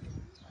are.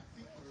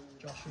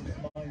 Josh's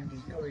mind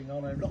is going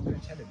on. I'm not going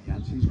to tell him the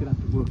answer. He's going to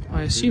have to work out.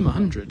 I assume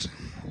 100.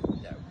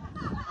 No.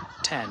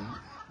 10.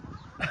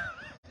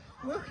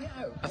 Work it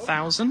out.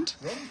 1,000.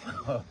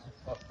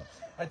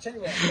 I tell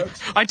you what,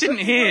 folks. I didn't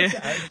hear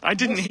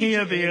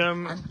the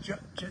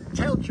And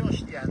tell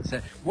Josh the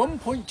answer.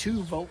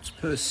 1.2 volts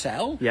per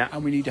cell. Yeah.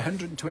 And we need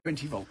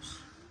 120 volts.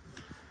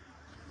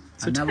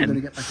 So and now 10. we're going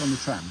to get back on the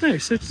tram. No,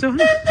 so still.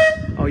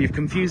 Oh, you've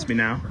confused me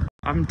now.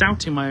 I'm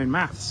doubting my own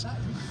maths.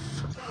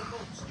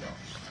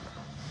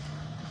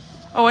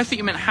 Oh, I think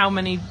you meant how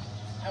many.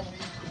 How many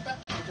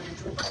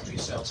battery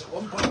cells at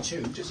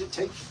 1.2 does it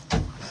take?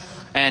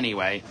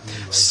 Anyway,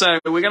 so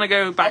we're going to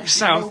go back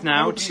south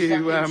now to.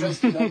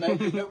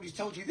 Nobody's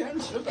told you the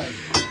answer about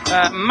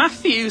it.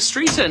 Matthew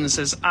Streeton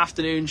says,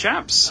 "Afternoon,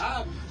 chaps."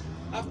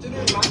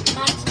 Afternoon,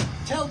 Matt.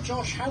 Tell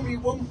Josh how many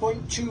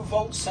 1.2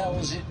 volt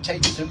cells it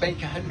takes to make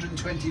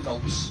 120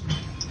 volts.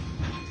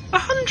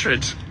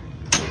 100.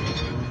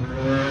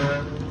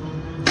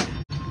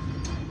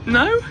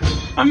 No,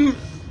 I'm.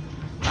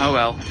 Oh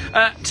well.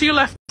 To your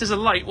left is a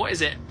light. What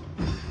is it?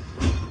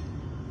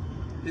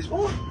 Is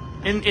what?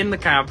 In the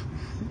cab,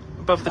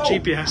 above the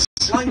GPS.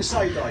 Line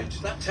side light.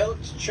 That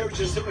shows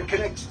us that we're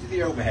connected to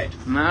the overhead.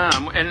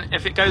 Nah, and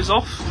if it goes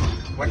off.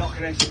 We're not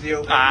connected to the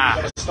overhead.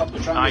 We've got to stop the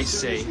tram I as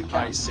soon as we see. can.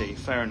 I see.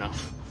 Fair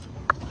enough.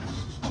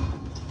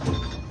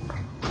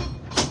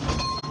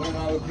 One of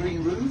our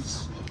green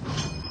roofs.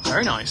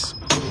 Very nice.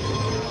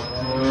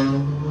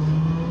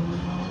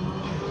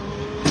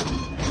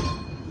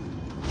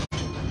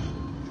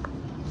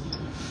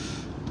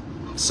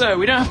 So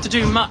we don't have to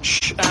do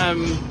much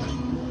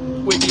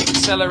with the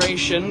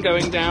acceleration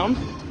going down.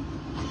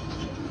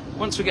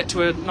 Once we get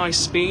to a nice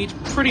speed,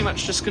 pretty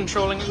much just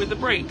controlling it with the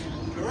brake.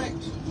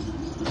 Correct.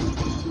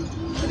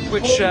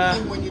 Which,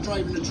 thing when you're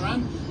driving a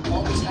tram,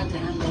 always have your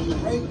hand on the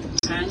brake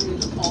and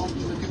on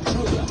the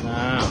controller.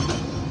 Ah.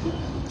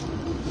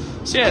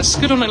 So yeah, it's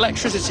good on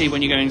electricity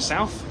when you're going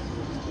south.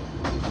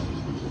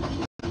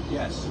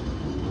 Yes.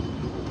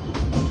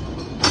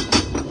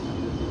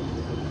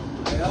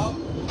 They are.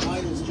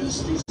 Miles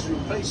just is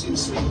replacing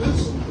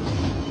sleepers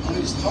on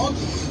his Todd. You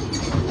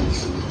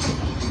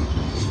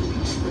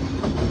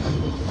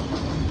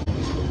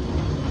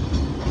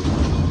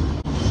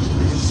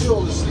can see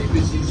all the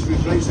sleepers he's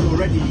replaced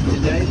already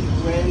today,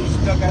 where he's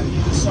dug out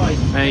either side.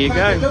 There you In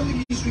fact, go. I don't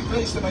think he's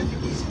replaced them. I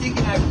think he's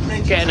digging out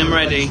ready. Getting them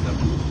ready.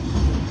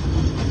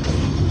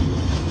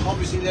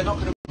 Obviously, they're not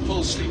going to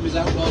pull sleepers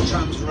out while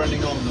trams are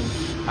running on them.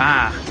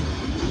 Ah.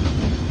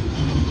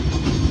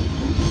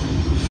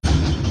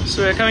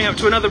 So we're coming up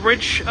to another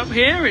bridge up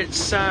here.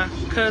 It's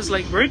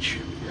Kerslake Bridge.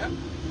 Yep.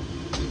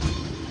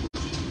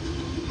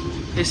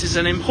 This is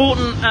an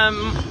important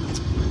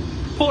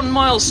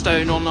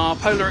milestone on our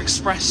Polar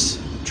Express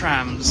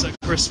trams at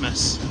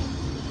Christmas.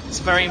 It's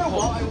very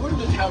important. Well, I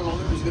wondered how long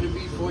it was going to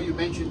be before you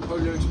mentioned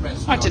Polar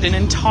Express. I did an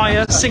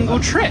entire single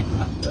trip.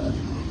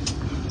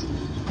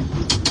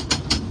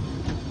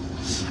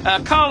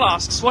 Carl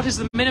asks, what is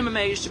the minimum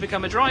age to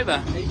become a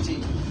driver?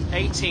 18.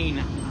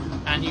 18.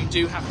 And you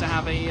do have to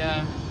have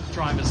a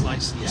driver's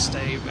license,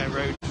 a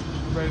road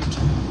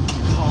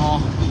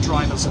car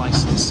driver's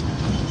license.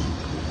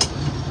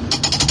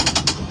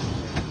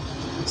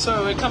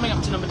 So we're coming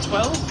up to number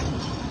 12.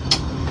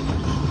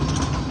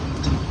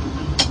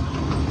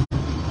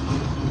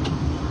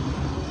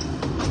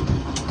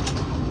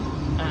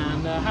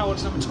 And how old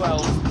is number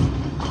 12?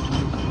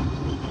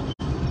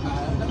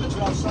 Number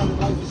 12 Sign of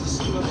Life is a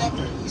single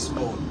lever at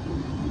Eastbourne.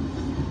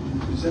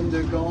 It's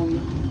undergone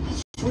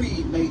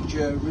 3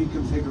 major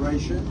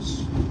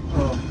reconfigurations.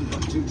 Oh, we've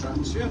got 2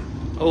 trams here.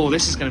 Oh,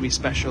 this is going to be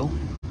special.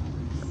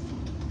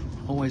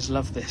 Always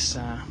love this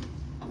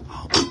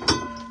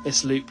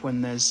this loop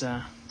when there's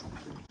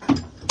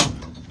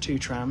 2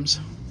 trams.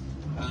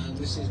 And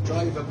this is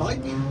driver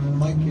Mike.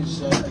 Mike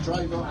is a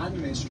driver and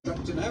an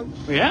instructor now.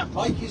 Yeah.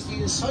 Mike is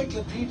the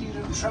encyclopedia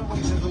of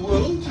tramways of the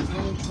world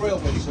and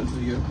railways of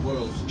the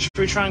world. Should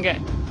we try and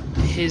get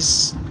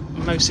his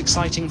most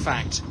exciting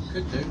fact?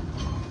 Could do.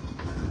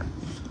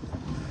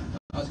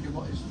 Ask him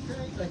what is.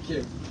 Thank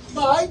you.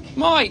 Mike!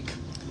 Mike!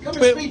 Come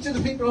and speak to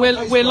the people on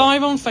Facebook. We're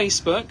live on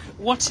Facebook.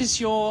 What is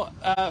your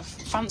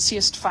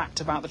fanciest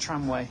fact about the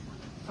tramway?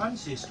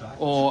 Fanciest fact?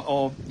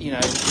 Or you know,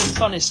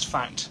 funnest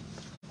fact?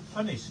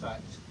 Funniest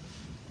fact?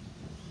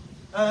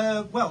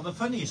 Well, the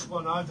funniest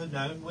one I've ever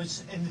known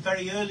was in the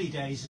very early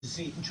days of the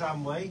Seaton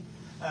Tramway.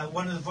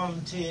 One of the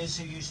volunteers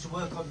who used to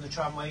work on the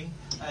tramway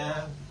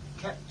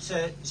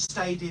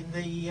stayed in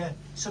the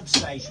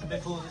substation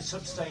before the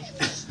substation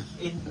was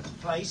in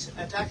place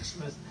at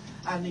Exmouth,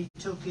 and he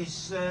took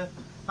his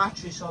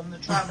mattress on the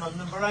tram on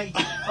number 8,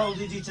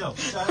 folded it up.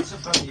 So that's the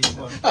funniest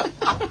one.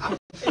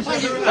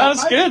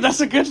 That's good.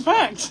 That's a good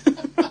fact.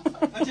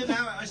 I don't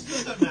know. I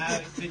still don't know how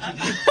it fitted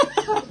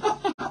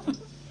in.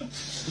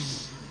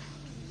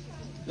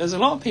 There's a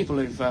lot of people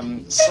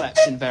who've slept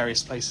in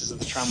various places of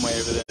the tramway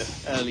over the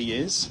early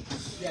years.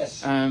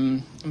 Yes.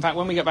 In fact,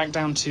 when we get back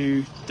down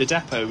to the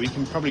depot, we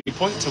can probably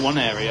point to one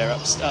area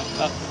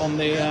up on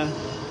the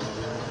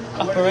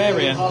upper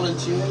area.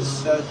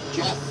 Volunteers,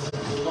 Jeff,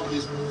 got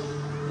his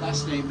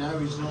last name now,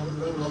 he's no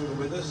longer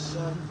with us,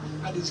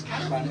 had his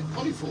caravan at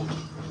Colyton.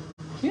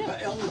 Yeah.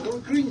 But on the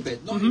green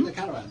bit, not in the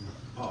caravan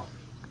park.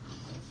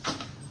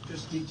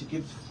 Just need to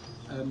give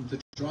the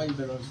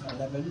driver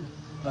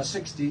of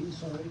 16,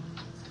 sorry.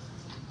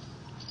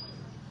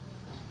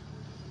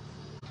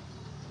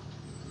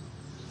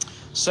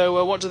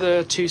 So what do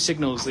the two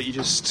signals that you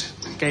just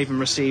gave and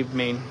received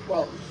mean?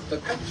 Well, the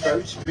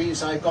cutthroat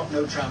means I've got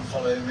no tram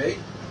following me.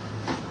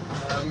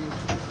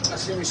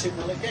 That's the only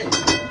signal it gave.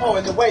 Oh,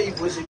 and the wave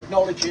was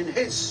acknowledging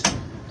his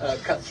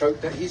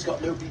cutthroat that he's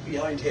got nobody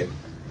behind him.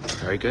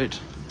 Very good.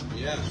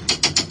 Yeah.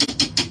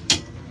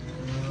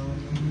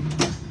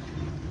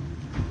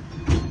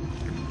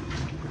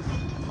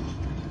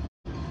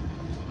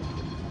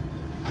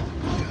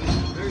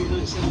 Very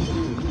nice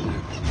afternoon.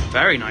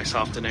 Very nice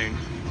afternoon.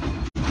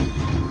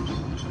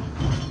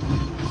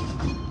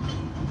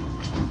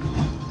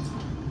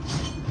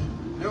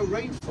 No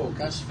rain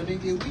forecast for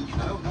nearly a week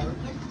now,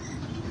 apparently.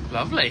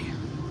 Lovely.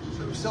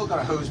 So we've still got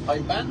a hose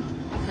pipe ban.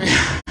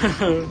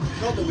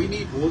 Not that we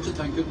need water,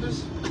 thank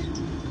goodness.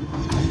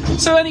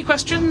 So any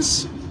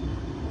questions?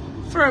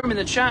 Throw them in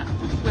the chat.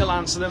 We'll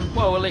answer them.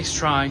 Well, we'll at least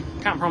try.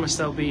 Can't promise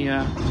they'll be... We've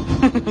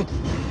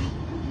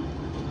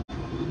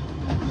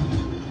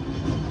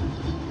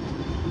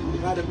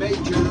had a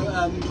major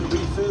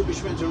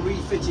refurbishment and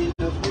refitting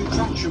of new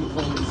traction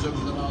poles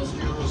over the last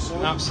year or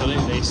so.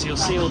 Absolutely. So you'll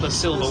see all the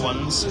silver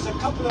ones. There's a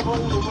couple of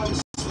older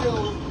ones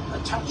still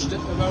attached at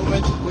the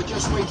moment. We're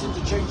just waiting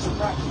to change the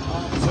bracket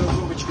parts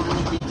over, which can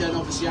only be done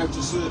obviously out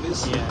of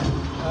service. Yeah.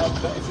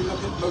 But if you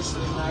look at most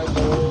of them now,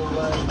 they're all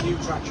new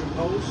traction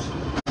poles.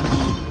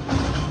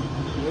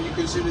 When you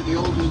consider the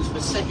old ones were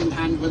second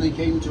hand when they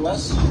came to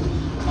us,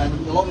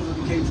 and a lot of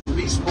them came from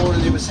Eastbourne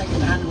and they were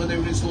second hand when they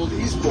were installed at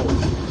Eastbourne.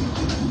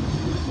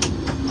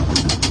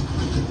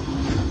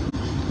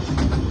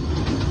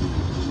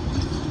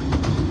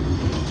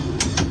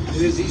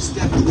 There's East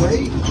Devon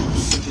Way,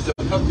 which is a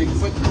public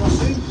foot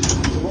crossing,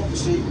 so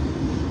obviously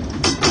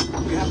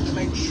we have to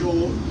make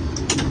sure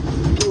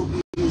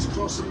nobody is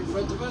crossing in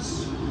front of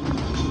us.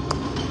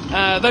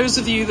 Those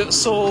of you that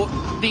saw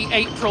the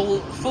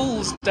April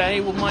Fool's Day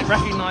might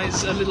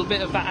recognise a little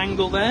bit of that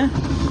angle there.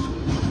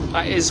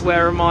 That is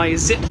where my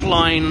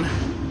zipline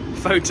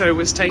photo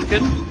was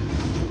taken.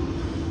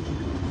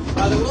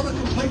 There were a lot of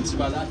complaints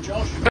about that,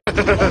 Josh. A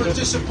lot of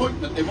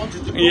disappointment. They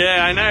wanted to.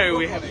 Yeah, I know.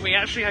 We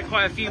actually had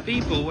quite a few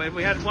people.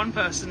 We had one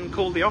person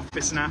call the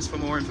office and ask for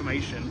more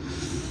information.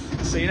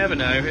 So you never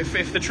know.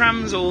 If the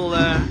trams all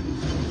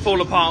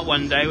fall apart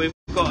one day, we've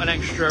got an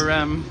extra.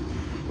 The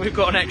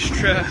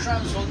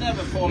trams will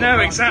never fall apart. No,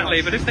 exactly.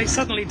 Josh. But if they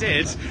suddenly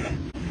did.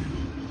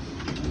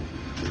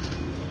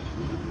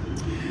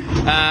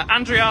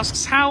 Andrew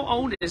asks, how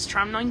old is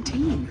tram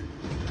 19?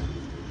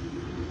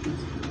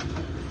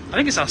 I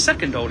think it's our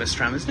second oldest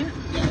tram, isn't it?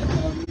 Yeah,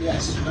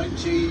 yes,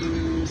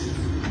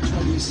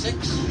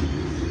 1926.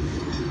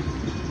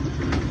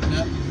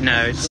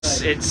 No, it's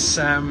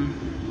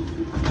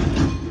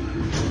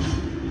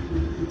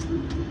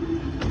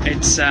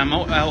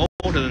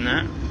older than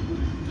that.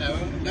 No,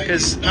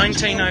 because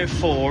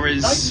 1904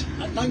 is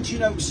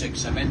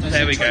 1906. I meant.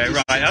 There we go.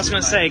 Right, I was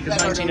going to say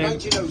because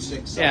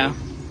 1906. Sorry. Yeah,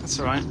 that's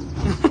all right.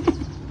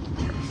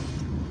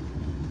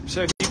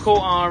 So if you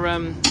caught our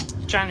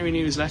January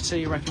newsletter,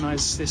 you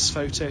recognise this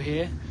photo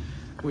here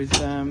with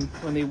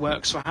when the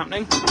works were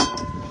happening.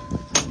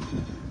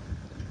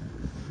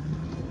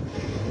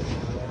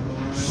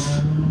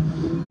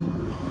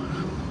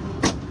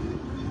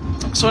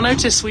 So I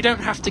notice we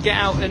don't have to get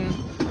out and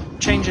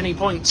change any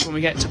points when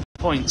we get to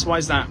points. Why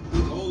is that?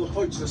 All the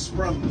points are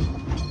sprung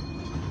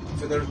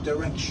for the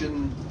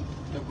direction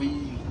that we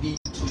need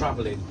to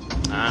travel in.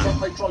 Check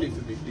my trolley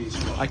for me, please.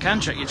 I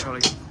can check your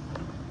trolley.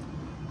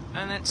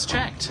 And it's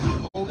checked.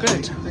 All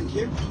good. Thank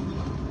you.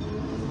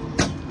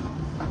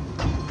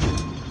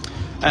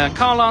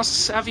 Carl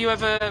asks, have you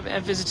ever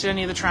visited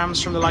any of the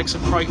trams from the likes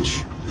of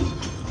Crouch?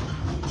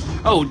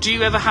 Oh, do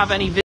you ever have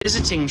any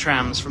visiting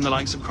trams from the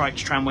likes of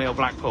Crouch Tramway or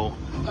Blackpool?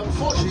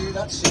 Unfortunately,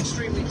 that's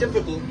extremely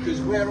difficult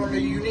because we're on a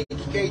unique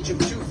gauge of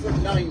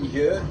 2'9"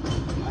 here,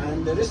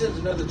 and there isn't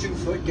another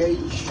 2-foot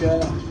gauge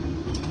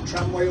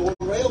tramway or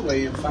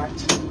railway, in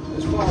fact,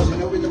 as far as I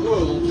know, in the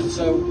world.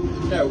 So,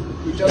 no,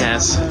 we don't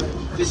have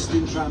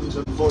visiting trams,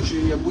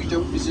 unfortunately, and we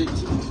don't visit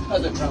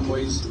other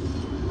tramways.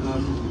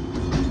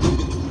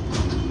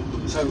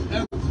 So,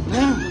 no.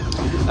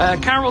 No.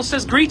 Carol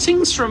says,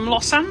 greetings from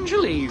Los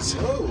Angeles.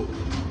 Oh.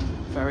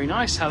 Very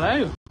nice,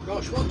 hello.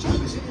 Gosh, what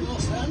time is it in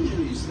Los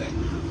Angeles then?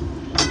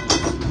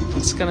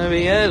 It's going to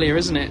be earlier,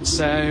 isn't it?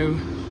 So,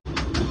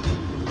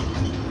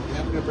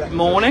 Having a breakfast.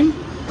 Morning.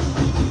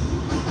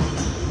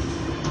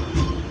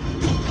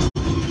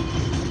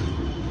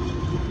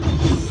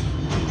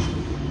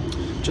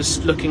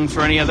 Just looking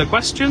for any other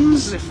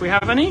questions, if we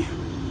have any.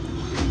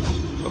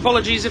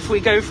 Apologies if we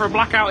go for a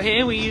blackout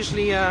here. We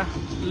usually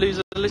lose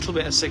a little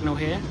bit of signal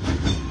here.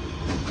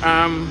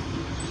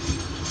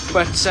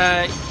 But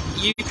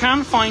you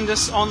can find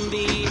us on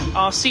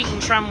our Seaton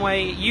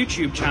Tramway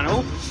YouTube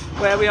channel,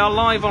 where we are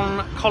live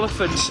on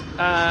Colyton,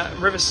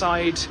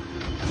 Riverside,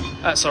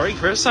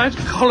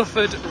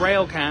 Colyton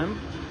rail cam.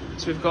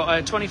 So we've got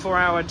a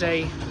 24-hour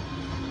day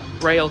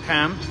rail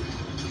cam.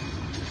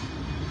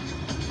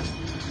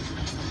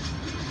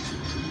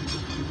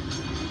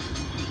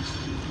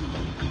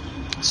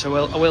 So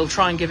we'll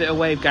try and give it a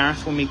wave,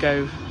 Gareth, when we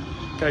go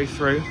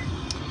through.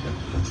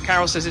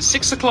 Carol says it's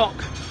 6 o'clock.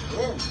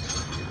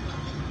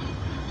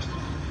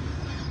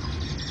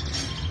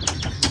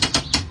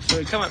 So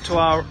we come up to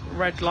our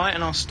red light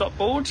and our stop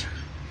board,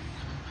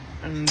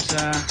 and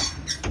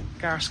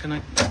Gareth's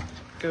gonna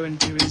go and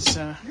do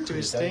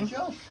his thing.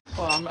 Josh.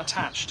 Well, I'm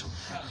attached.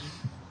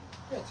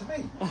 Yeah, to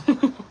me.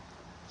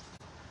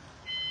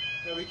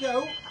 There we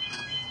go.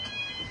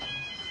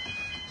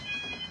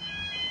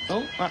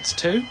 Oh, that's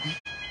 2.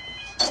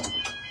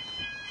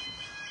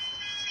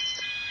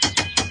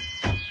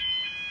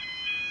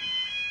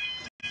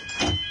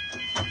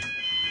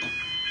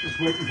 Just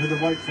waiting for the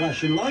white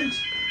flashing light.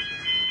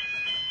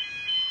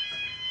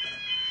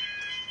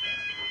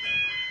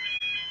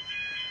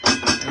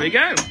 There we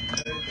go.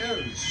 There it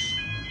goes.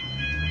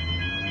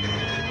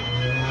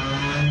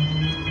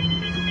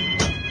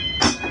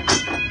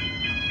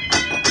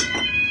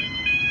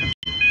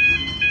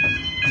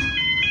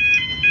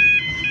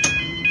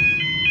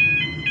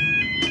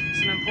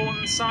 It's an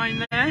important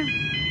sign there.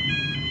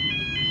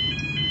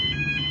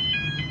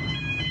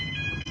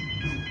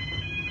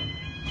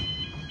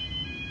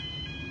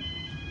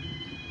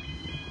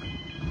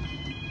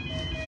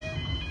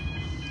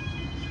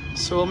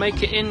 So we'll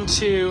make it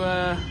into...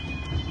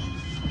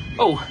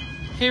 Oh,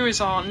 here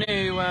is our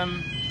new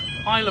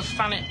Isle of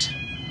Thanet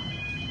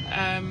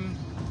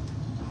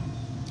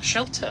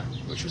shelter,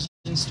 which was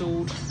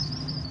installed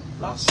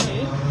last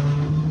year.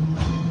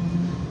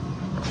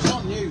 It's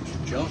not new,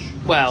 Josh.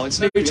 Well, it's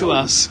new to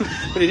us,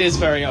 but it is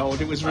very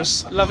old. It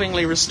was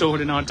lovingly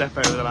restored in our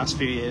depot over the last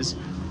few years.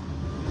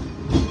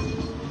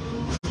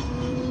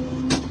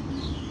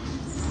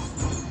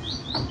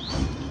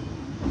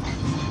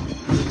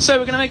 So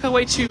we're going to make our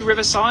way to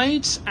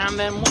Riverside, and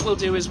then what we'll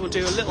do is we'll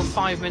do a little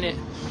 5-minute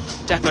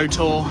depot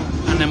tour,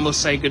 and then we'll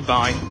say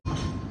goodbye.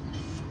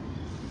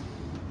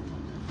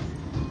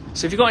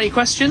 So if you've got any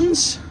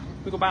questions,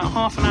 we've got about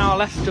half an hour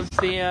left of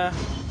the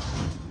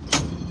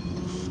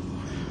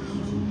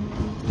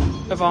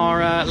of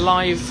our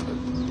live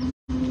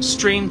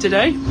stream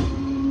today.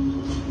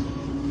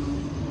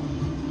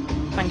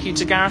 Thank you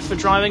to Gareth for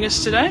driving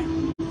us today.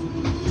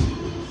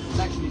 There's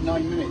actually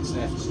 9 minutes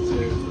left to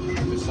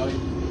Riverside.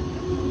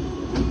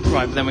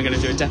 Right, but then we're going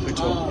to do a depot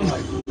tour. Oh,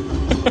 right.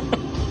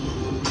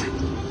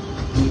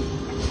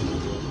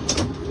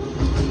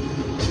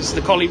 This is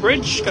the Collie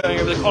Bridge going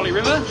over the Collie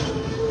River.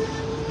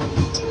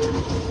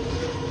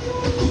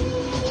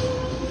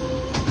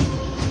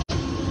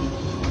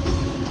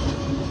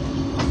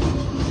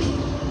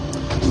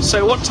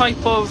 So what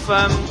type of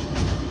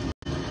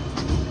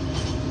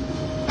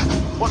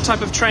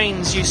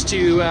trains used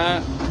to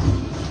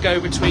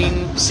go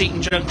between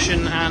Seaton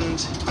Junction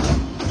and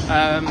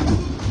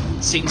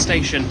Seaton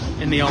Station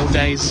in the old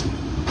days? The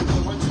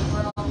ones that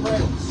went on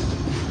rails.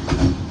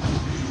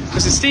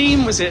 Was it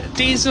steam? Was it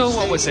diesel?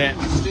 What was it?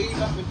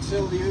 Steam up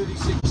until the early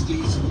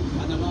 60s,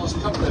 and the last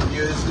couple of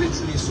years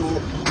literally saw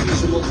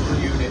diesel multiple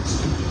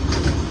units.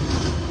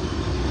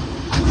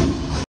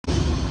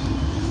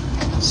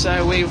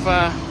 So we've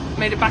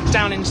made it back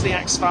down into the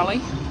Axe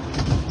Valley.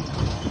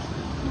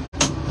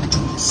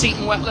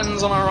 Seaton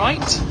Wetlands on our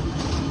right.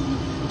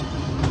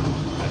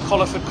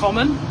 Collyford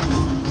Common.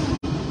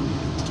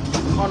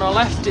 On our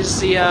left is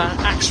the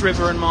Axe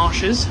River and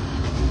marshes.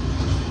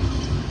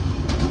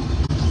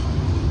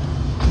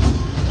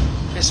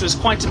 This was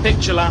quite a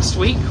picture last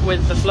week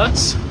with the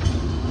floods.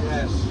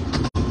 Yes.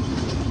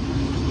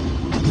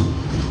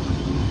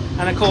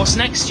 And of course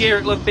next year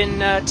it will have been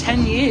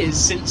 10 years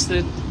since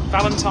the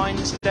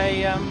Valentine's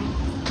Day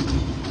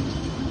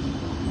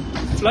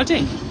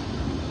flooding.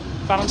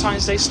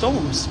 Valentine's Day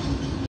storms.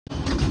 Do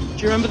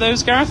you remember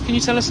those, Gareth? Can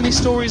you tell us any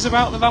stories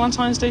about the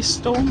Valentine's Day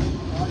storm? I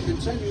can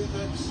tell you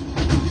that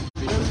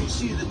you can only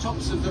see the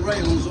tops of the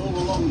rails all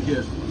along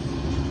here.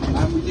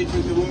 And we did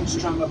with the works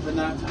tram up and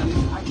that, and it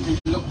actually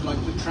looked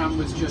like the tram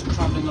was just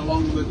travelling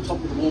along the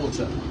top of the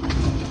water.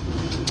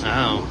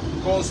 Oh.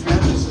 Of course, we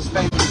had to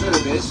suspend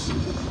service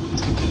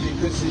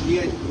because in the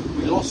end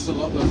we lost a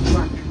lot of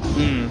track,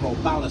 or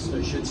ballast,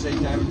 I should say,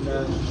 down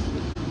by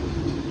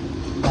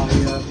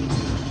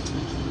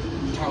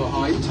Tower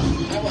Hyde.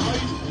 Tower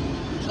Hyde?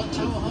 Is that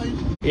Tower Hyde?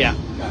 Yeah.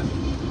 Yeah.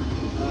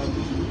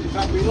 In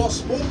fact, we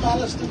lost more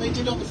ballast than they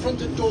did on the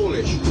front of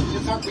Dawlish.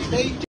 In fact, we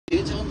made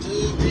it onto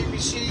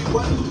BBC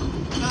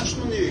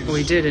National News.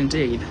 We did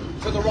indeed.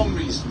 For the wrong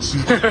reasons.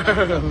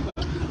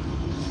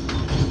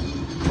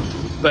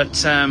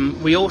 But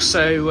we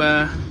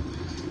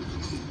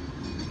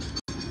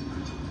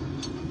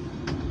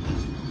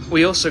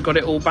also got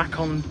it all back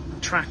on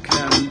track.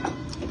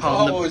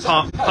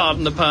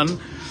 Pardon the pun.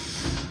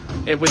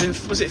 Within,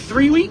 was it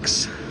 3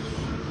 weeks? A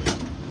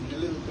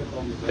little bit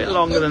longer. A bit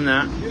longer than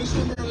that. Here's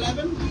number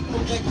 11,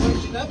 all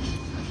decorated up.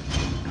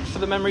 For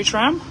the memory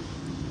tram.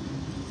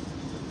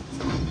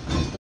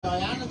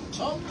 Diane at the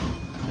top.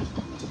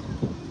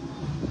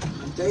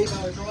 And Dave,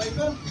 our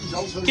driver, who's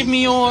also... Give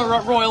me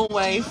your royal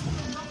wave.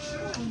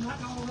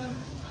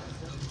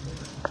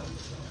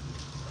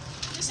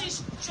 This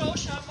is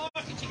Josh, our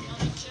marketing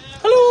manager.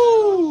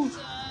 Hello! And,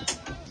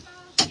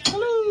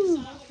 Hello!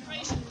 our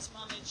operations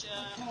manager.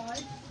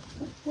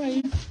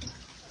 Wave.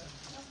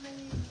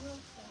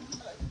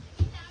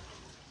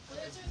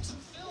 They're doing some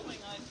filming,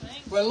 I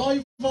think. We're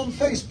live on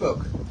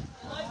Facebook.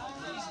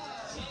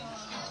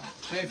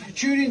 So if you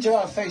tune into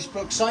our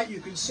Facebook site,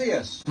 you can see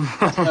us. Come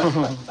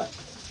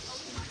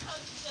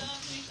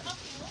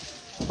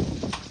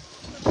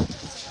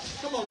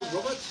on,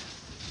 Robert.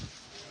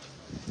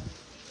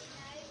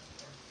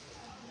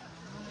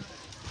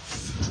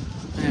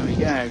 There we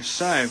go.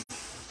 So,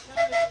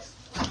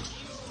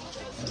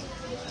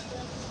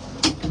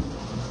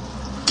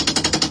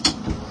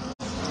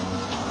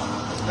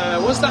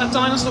 was that a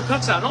dinosaur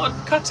cutout? Not a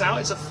cutout,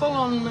 it's a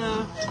full-on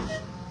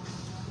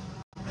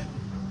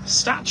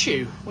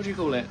statue. What do you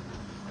call it?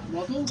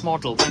 Model.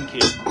 Model, thank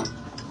you.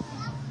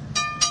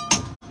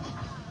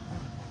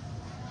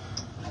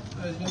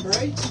 There's number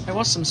 8. There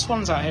was some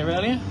swans out here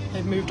earlier.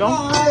 They've moved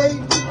on. Hi.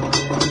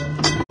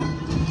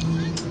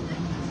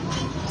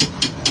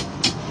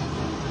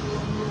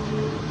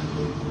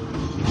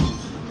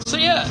 So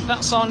yeah,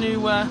 that's our new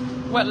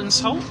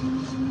wetlands hole.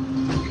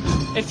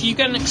 If you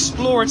get an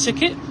Explorer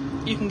ticket,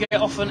 you can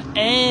get off on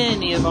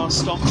any of our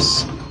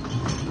stops,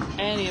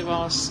 any of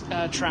our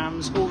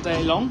trams all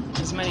day long,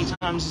 as many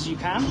times as you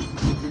can.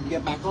 You can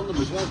get back on them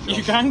as well, Josh.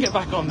 You can get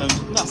back on them.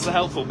 That's the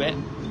helpful bit.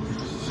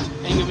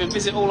 And you can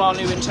visit all our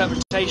new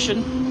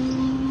interpretation.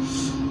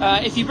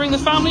 If you bring the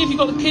family, if you've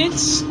got the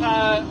kids,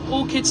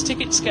 all kids'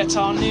 tickets get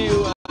our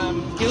new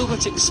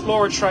Gilbert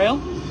Explorer Trail.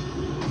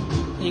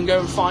 You can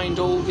go and find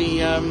all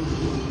the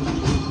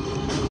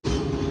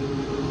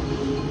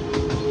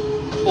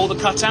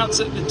cutouts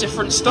at the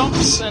different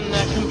stops and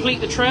complete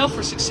the trail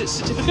for a success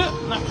certificate.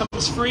 And that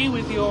comes free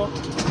with your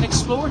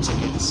Explorer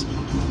tickets.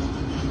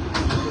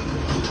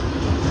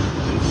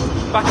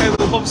 Back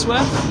over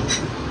Bobsworth.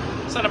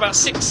 So had about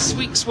 6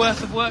 weeks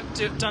worth of work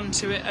done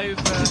to it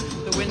over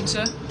the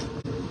winter.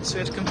 So we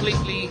had to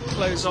completely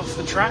close off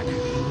the track.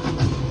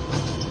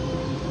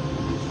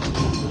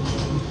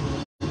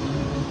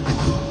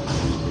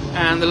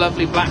 And the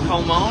lovely Black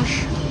Hole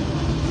Marsh,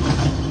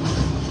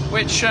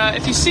 which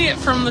if you see it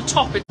from the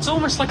top, it's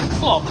almost like a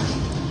clock.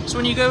 So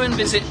when you go and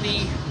visit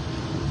the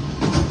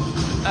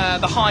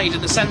hide at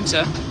the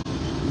centre,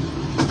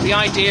 the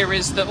idea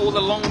is that all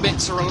the long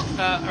bits are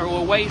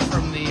away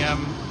from the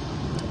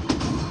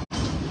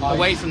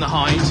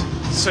hide,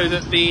 so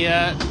that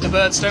the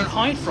birds don't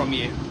hide from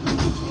you.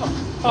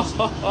 A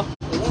lot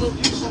of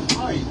use of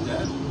hide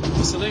there.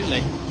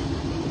 Absolutely.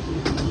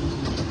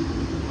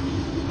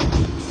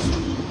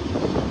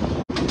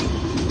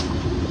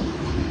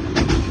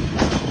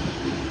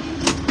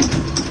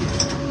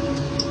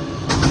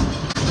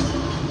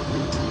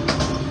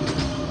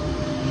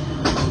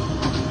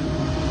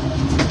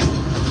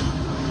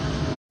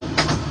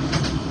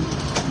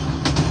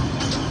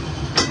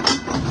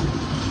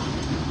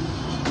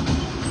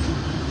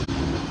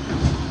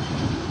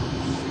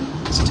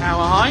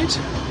 Tower Hide.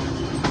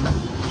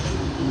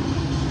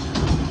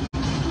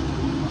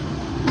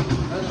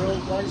 Another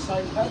old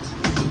blind-side hut.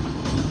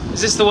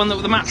 Is this the one that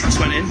the mattress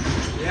went in?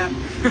 Yeah.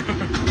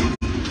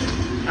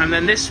 And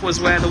then this was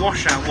where the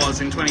washout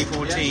was in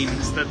 2014.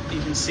 Yes. So that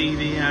you can see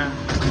the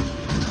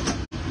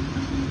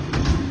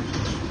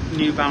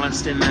new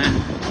ballast in there.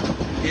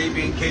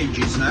 Avian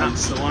cages now.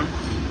 That's the one.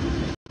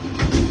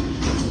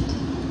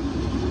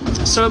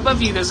 So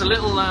above you, there's a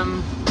little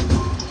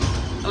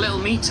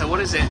meter.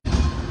 What is it?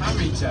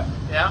 Ammeter.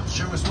 Yeah.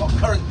 Show us what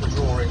current we're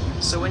drawing.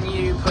 So when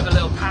you put a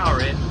little power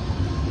in,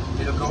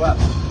 It'll go up.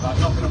 But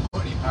I'm not going to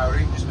put any power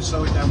in because we're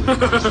slowing down with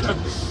the master.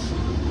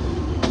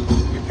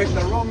 You picked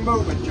the wrong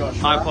moment,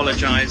 Josh. I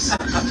apologise.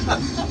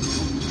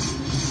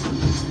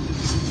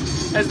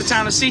 There's the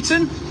town of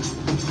Seaton,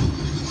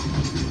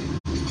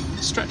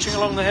 stretching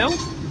along the hill.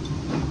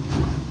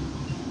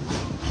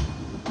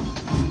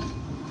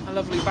 A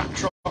lovely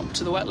backdrop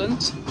to the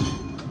wetlands.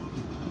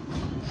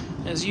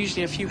 There's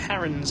usually a few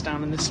herons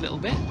down in this little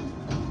bit.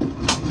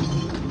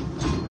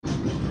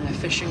 They're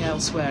fishing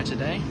elsewhere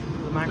today.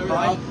 The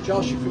magpie.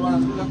 Josh, if you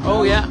want to look.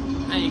 Oh yeah,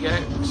 there you go.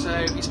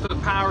 So he's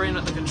put power in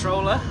at the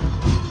controller.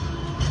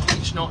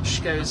 Each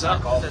notch goes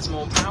up. There's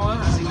more power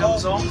as he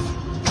comes off.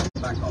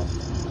 Back off.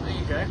 There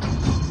you go.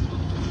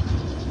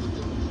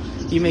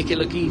 You make it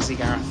look easy,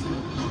 Gareth.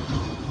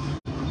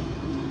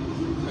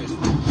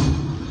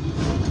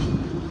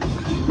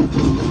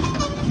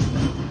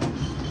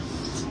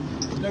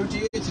 No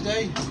deer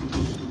today.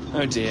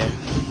 Oh dear.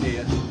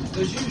 Deer.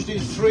 There's usually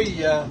 3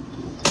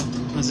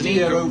 There's an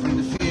deer eagle. over in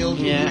the field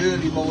Yeah. in the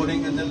early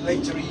morning and then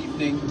later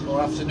evening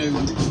or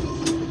afternoon.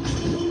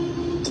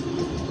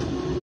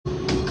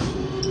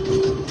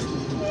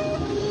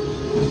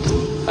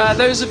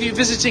 Those of you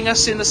visiting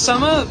us in the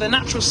summer, the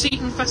Natural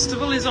Seaton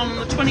Festival is on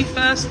the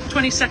 21st,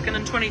 22nd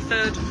and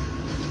 23rd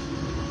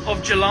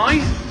of July.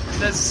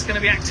 There's going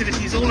to be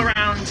activities all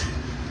around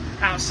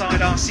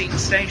outside our Seaton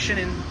station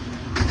in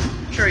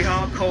Cherry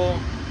Hardcore,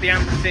 the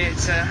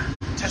amphitheatre,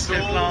 Tesco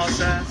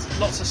Plaza,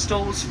 lots of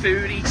stalls,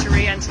 food,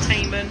 eatery,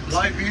 entertainment,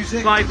 Live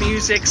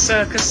music,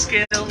 circus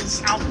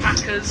skills,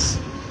 alpacas,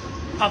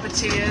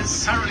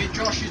 puppeteers. Apparently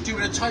Josh is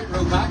doing a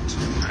tightrope act.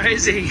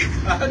 Is he?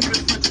 100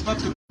 foot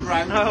above the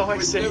ground Oh, I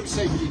with see. no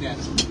safety net.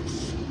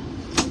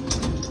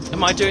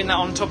 Am I doing that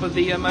on top of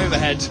the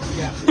overhead?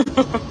 Yeah.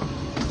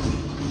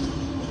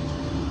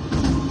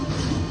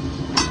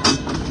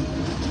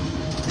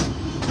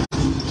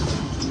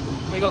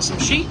 We got some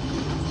sheep.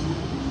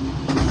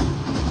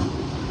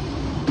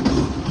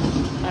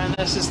 And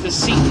this is the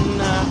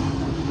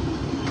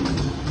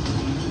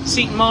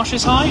Seaton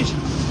Marshes hide.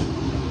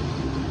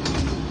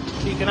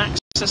 You can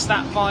access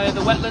that via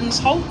the wetlands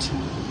halt.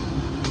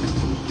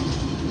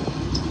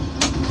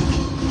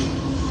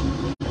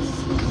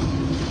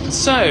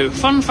 So,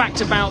 fun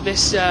fact about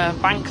this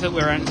bank that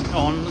we're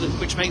on,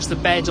 which makes the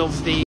bed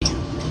of the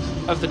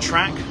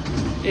track,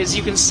 is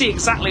you can see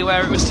exactly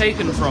where it was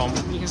taken from.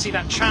 You can see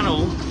that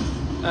channel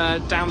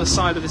down the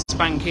side of this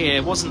bank here.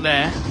 It wasn't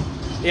there.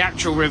 The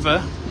actual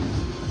river,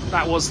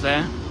 that was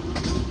there.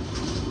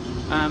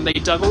 They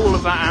dug all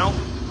of that out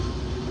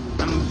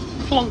and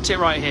plonked it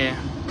right here.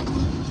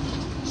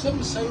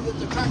 Some say that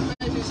the track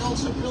bed is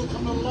also built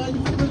on a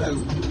live willow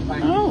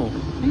bank. Oh,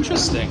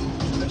 interesting.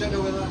 I don't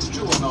know whether that's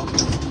true or not.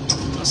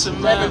 Got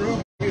some Red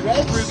and ruby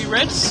reds. ruby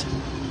reds.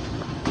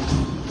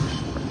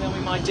 That'll be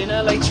my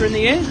dinner later in the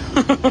year.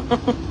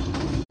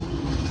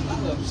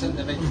 That'll upset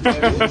the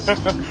vegetarians.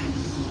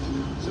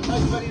 Some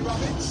nice bunny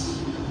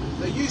rabbits.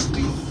 There used to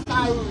be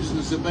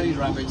thousands of bunny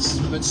rabbits,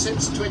 but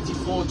since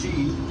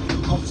 2014,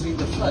 obviously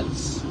the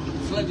floods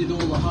flooded all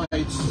the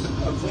hides.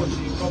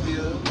 Unfortunately, probably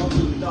a lot of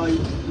them died,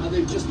 and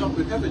they've just not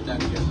recovered down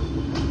here.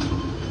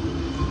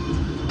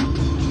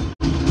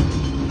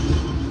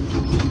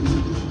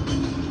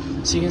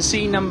 So you can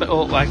see number.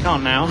 Oh, I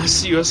can't now.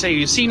 So you'll say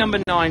you see number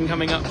 9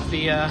 coming up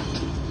the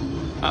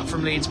up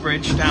from Leeds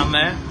Bridge down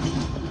there,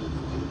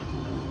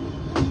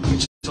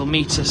 which will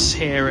meet us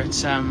here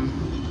at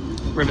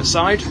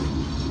Riverside,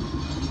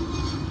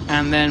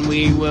 and then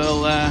we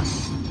will.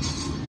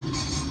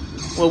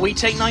 Will we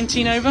take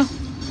 19 over?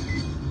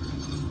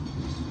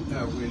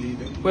 No, we'll leave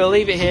it. We'll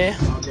leave it here,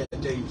 I'll get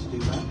Dave to do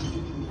that.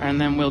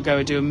 and then we'll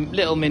go do a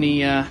little mini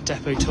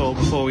depot tour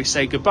before we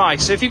say goodbye.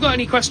 So if you've got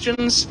any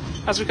questions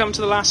as we come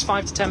to the last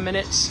 5 to 10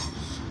 minutes,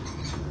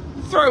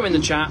 throw them in the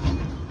chat.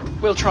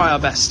 We'll try our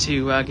best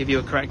to give you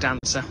a correct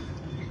answer.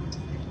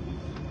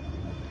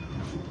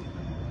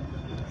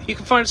 You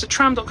can find us at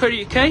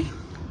tram.co.uk.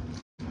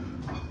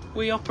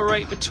 We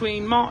operate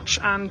between March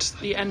and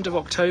the end of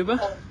October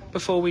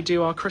before we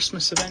do our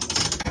Christmas event,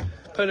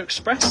 Polar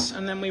Express,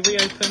 and then we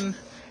reopen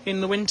in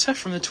the winter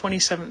from the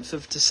 27th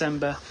of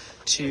December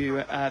to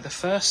the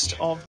 1st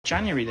of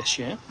January this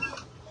year.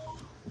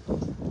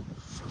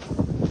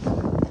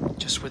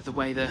 Just with the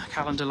way the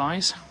calendar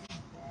lies.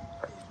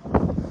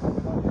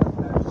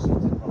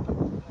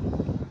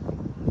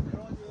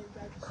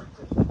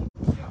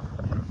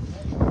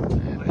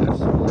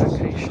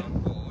 Location.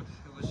 Board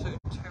who were so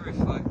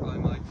terrified by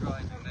my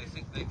driving they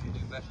think they can do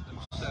better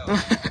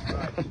themselves.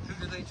 Who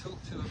do they talk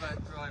to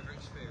about driver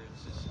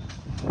experiences?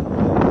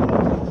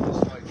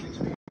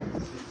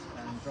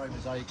 And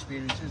driver's eye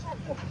experiences.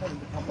 I'll tell them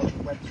to come on the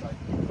website.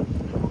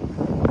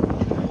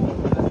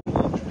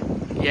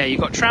 Yeah,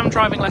 you've got tram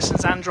driving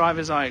lessons and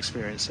driver's eye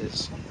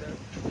experiences.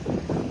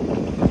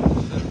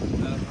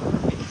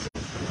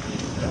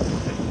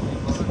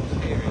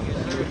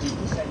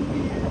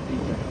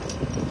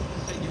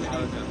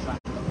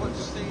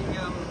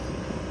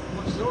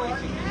 What's the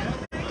waiting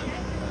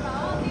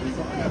list?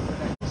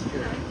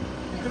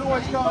 You can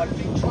always go out and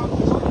do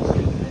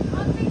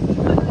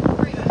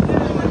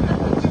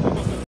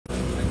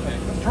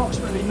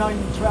approximately 9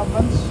 to 12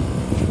 months.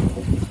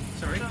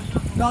 Sorry?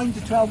 9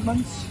 to 12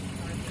 months.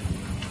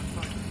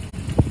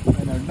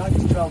 I know, 9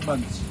 to 12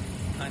 months.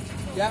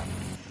 Yeah.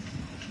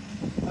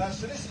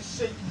 So this is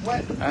Seaton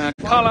Wet.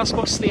 Carl asked,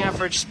 what's the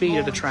average speed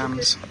of the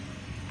trams?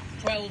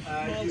 12 You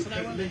miles an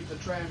can hour. leave the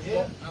tram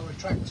here. Our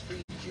track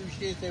speed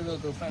usually is they will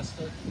go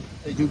faster.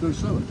 They do go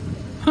slower.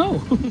 Oh,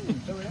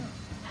 So we are.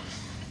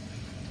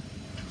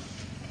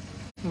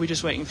 we're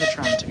just waiting for the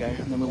tram to go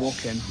and then we'll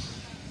walk in.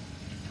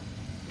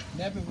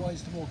 Never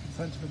wise to walk in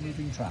front of a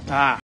moving tram.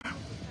 Ah,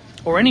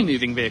 or any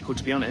moving vehicle,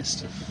 to be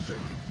honest.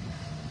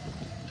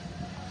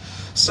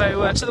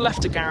 So to the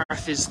left of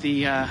Gareth is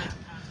the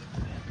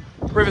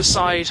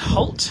Riverside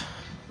halt,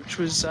 which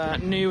was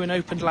new and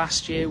opened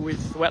last year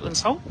with the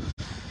Wetlands halt.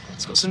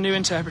 It's got some new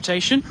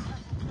interpretation.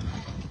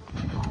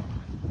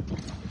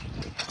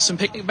 Some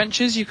picnic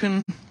benches. You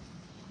can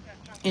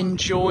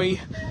enjoy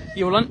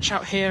your lunch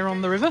out here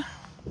on the river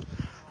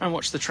and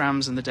watch the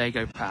trams and the day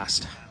go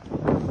past.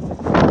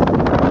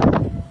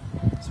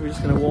 So we're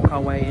just going to walk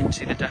our way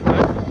into the depot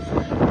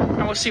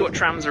and we'll see what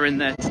trams are in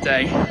there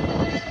today.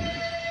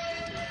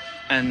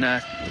 and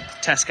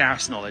test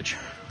Gareth's knowledge.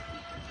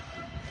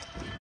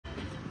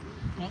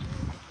 Well,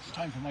 it's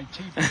time for my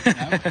tea break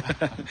now.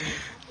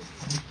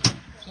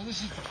 So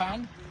this is the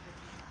fan.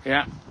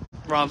 Yeah,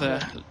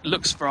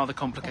 looks rather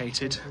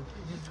complicated. It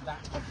isn't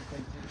that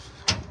complicated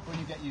when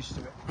you get used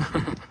to it.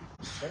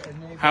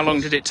 How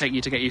long did it take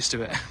you to get used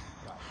to it?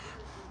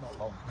 Not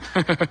long.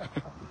 In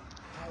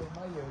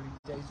my early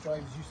days,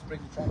 drivers used to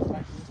bring the tracks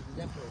back into the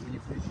depot when you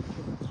finish your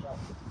trip as well.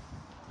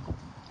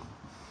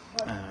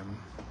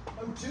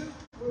 O2,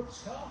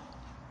 works car.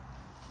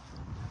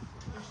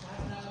 Used to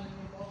have an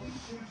aluminium body,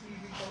 soon to be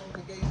remodeled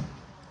again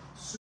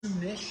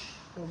soonish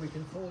when we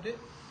can afford it.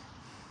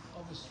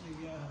 Obviously,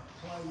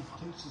 Clive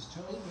takes his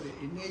toll, but it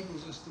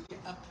enables us to get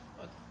up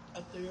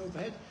at the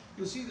overhead.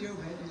 You'll see the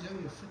overhead is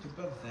only a foot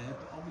above there,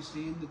 but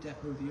obviously in the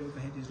depot the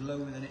overhead is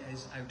lower than it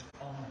is out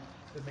on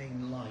the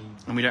main line.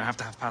 And we don't have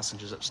to have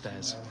passengers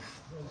upstairs.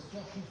 There's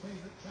Josh's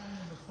favourite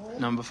tram, Number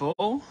number 4.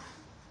 4.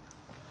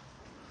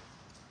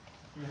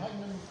 Behind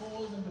number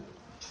 4, number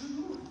 2.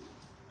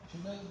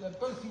 You know, they're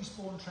both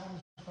Eastbourne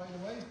trams, by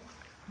the way.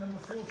 Number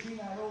 14,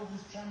 our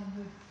oldest tram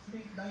in the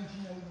fleet,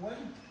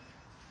 1901.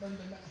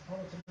 London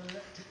Metropolitan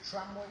Electric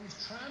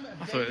Tramways tram.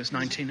 I thought it was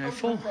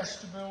 1904. Open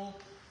vestibule,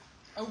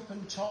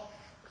 open top,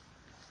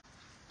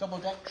 double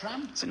deck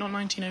tram. Is it not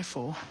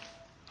 1904?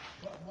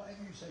 Whatever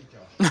you say,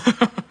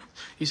 Josh.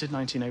 You said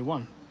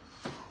 1901.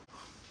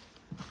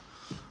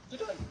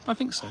 Did I? I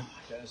think so.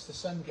 Yeah, it's the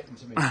sun getting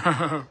to me.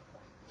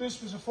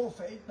 This was a 4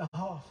 foot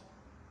 8.5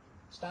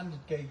 standard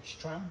gauge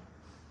tram.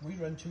 We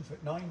run 2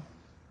 foot 9.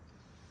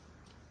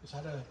 It's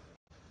had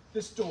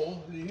this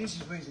door, the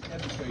easiest way to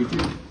demonstrate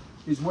it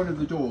is one of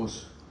the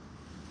doors.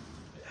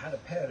 It had a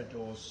pair of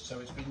doors, so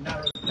it's been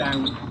narrowed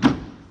down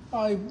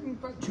by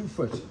about 2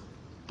 foot.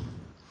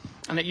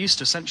 And it used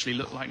to essentially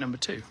look like number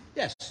 2,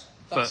 Yes,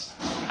 but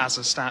as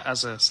a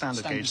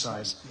standard gauge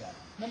size. Yeah.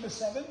 Number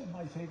 7,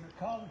 my favourite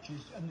car, which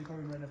is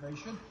undergoing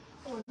renovation.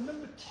 Oh, and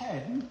number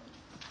 10,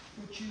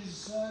 which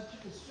is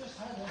it's just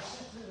had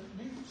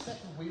a new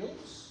set of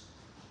wheels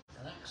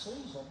and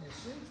axles,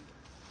 obviously,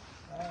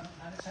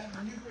 and it's had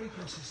a new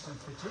braking system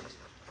fitted.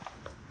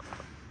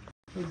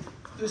 So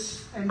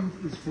this end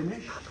is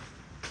finished.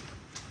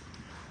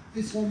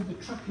 This end, the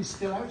truck is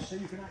still out, so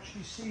you can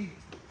actually see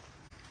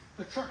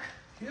the truck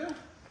here.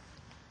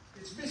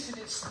 It's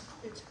missing its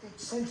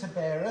centre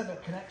bearer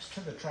that connects to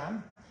the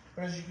tram,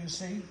 but as you can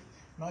see,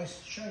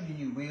 nice shiny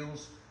new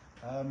wheels,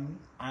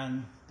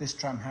 and this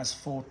tram has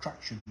 4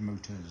 traction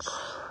motors.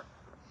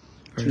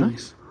 Very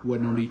nice.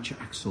 One on each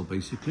axle,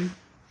 basically.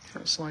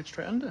 That slide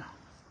straight under.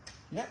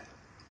 Yeah.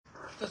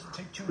 Doesn't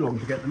take too long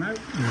to get them out.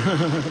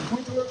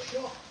 Wood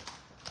workshop.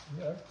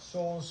 You know,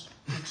 saws,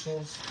 big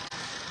saws.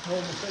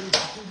 Normal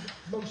things.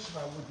 Most of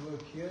our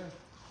woodwork here.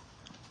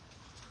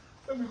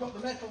 Then we've got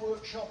the metal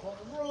workshop on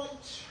the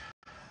right,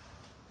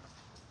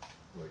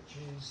 which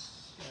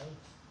is, you know,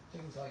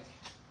 things like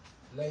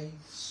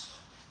lathes,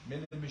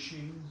 milling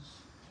machines,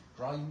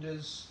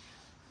 grinders,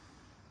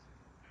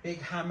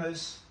 big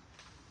hammers,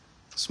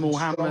 Small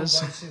hammers.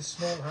 Vices,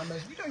 small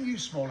hammers. We don't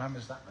use small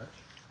hammers that much.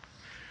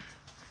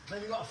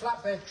 Then we've got a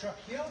flatbed truck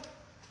here,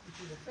 which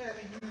is a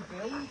fairly new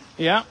build.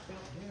 Yeah. Built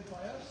here by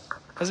us.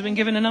 Has it been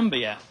given a number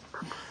yet?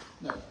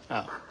 No.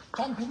 Oh.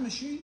 Tamping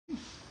machine.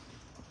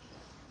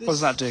 What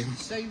does that do?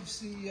 Saves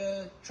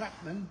the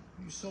trackman.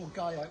 You saw a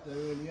guy out there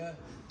earlier.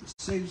 It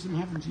saves them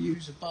having to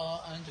use a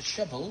bar and a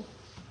shovel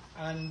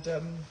and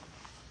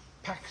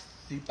pack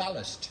the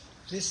ballast.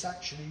 This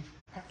actually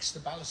packs the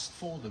ballast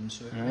for them,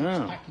 so it makes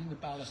packing the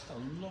ballast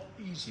a lot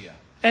easier.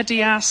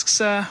 Eddie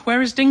asks,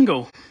 where is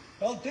Dingle?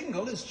 Well,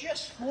 Dingle has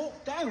just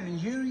walked down, and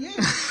here he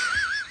is.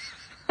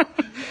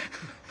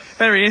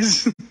 There he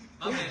is.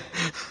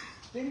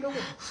 Dingle,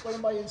 one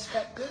of my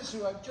inspectors,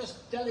 who I've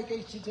just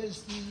delegated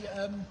as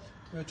the,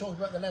 we were talking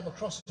about the level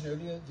crossing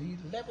earlier, the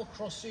level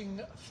crossing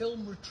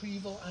film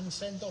retrieval and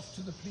send off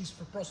to the police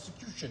for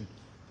prosecution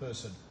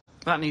person.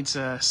 That needs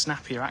a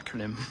snappier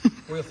acronym.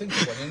 We'll think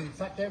of one. In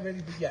fact, they're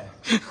ready, but yeah.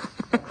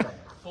 Okay.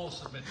 4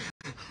 submitted.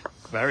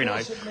 Very Four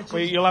nice. submitted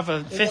Well, you'll have a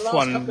in the 5th last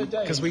one, couple of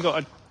days. because we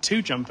got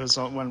 2 jumpers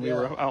when we Yeah.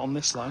 were out on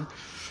this line.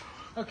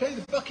 Okay,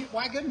 the bucket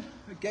wagon.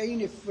 Again,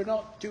 if we're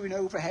not doing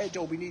overhead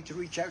or we need to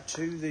reach out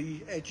to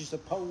the edges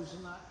of poles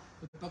and that,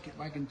 the bucket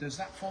wagon does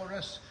that for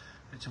us.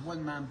 It's a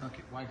one-man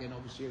bucket wagon,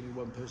 obviously only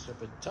one person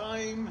up at a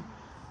time.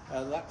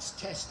 That's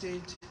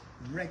tested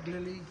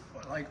regularly,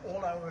 like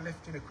all our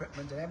lifting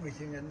equipment and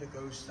everything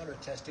undergoes thorough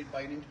tested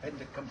by an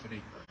independent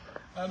company.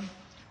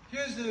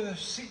 Here's the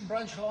Seaton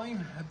branch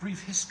line, a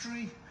brief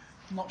history.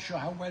 I'm not sure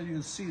how well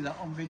you'll see that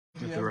on video.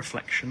 With the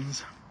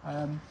reflections.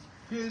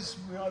 Here's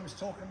where I was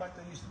talking about.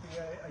 There used to be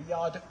a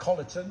yard at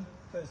Colyton.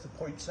 There's the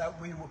points out.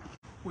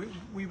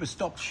 We were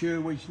stopped here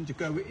waiting to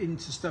go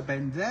into Stub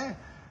End there.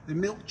 The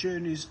milk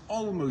journey is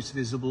almost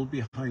visible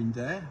behind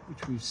there,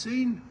 which we've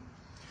seen.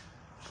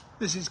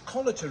 This is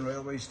Colyton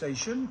railway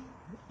station,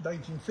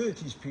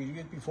 1930s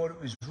period, before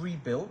it was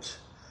rebuilt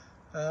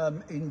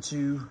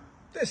into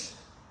this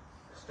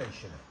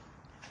station.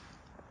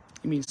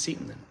 You mean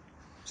Seaton then?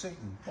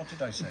 Seaton. What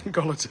did I say?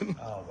 Colyton.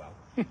 Oh, well.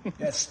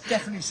 Yes,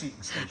 definitely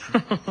Seaton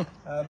Station.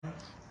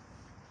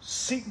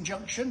 Seaton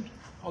Junction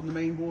on the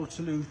main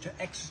Waterloo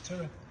to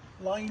Exeter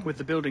line. With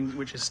the building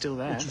which is still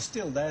there. Which is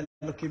still there,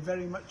 looking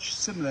very much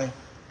similar.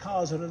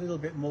 Cars are a little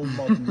bit more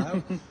modern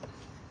now.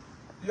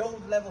 The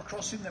old level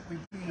crossing that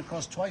we've been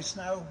across twice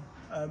now,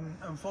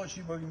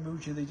 unfortunately when we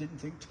moved here they didn't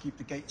think to keep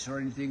the gates or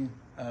anything,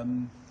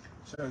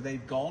 so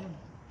they've gone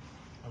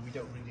and we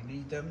don't really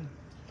need them.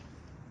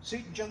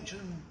 Seaton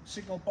Junction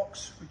signal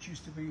box, which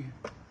used to be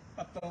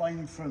up the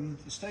line from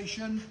the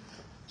station,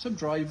 some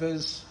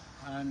drivers,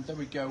 and there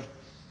we go.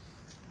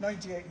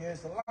 98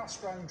 years, the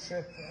last round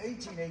trip,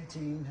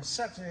 1818,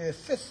 Saturday the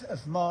 5th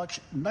of March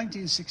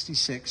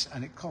 1966,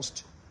 and it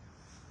cost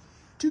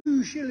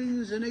 2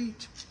 shillings and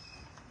 8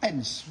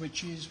 pence,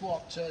 which is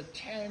what,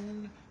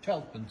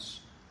 12 pence,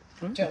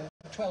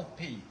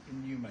 12p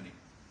in new money.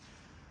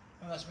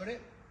 And that's about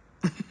it.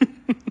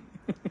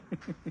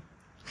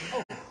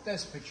 Oh,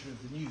 there's a picture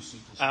of the new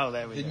Seaton station. Oh,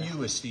 there we go. The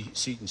newest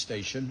Seaton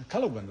station,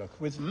 colour one,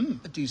 look, with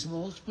a diesel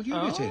multiple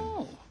unit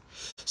in.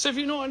 So if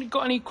you've not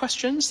got any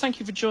questions, thank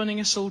you for joining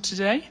us all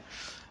today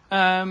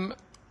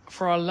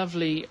for our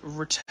lovely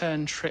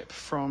return trip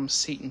from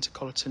Seaton to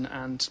Colyton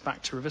and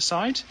back to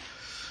Riverside.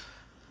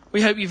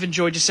 We hope you've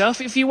enjoyed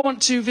yourself. If you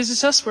want to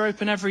visit us, we're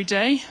open every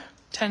day,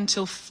 10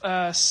 till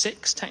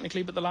 6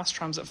 technically, but the last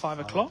tram's at 5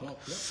 o'clock.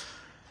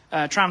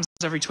 Trams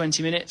every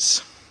 20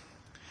 minutes.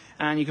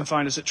 And you can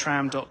find us at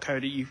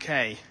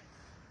tram.co.uk.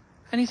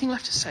 Anything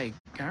left to say,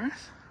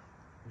 Gareth?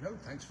 No,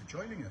 thanks for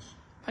joining us.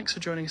 Thanks for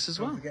joining us as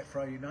well. Don't forget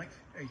Friday night,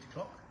 8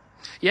 o'clock.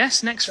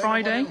 Yes, next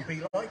Friday. What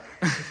it'll be like,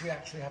 because we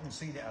actually haven't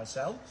seen it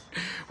ourselves.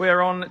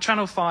 We're on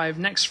Channel 5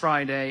 next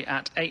Friday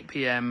at 8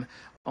 p.m.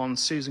 on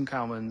Susan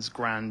Calman's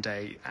Grand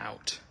Day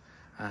Out.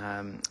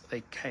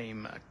 They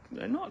came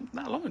not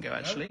that long ago,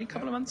 actually, a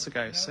couple of months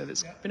ago, so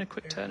it's been a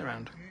quick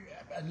turnaround.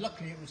 And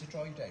luckily it was a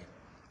dry day.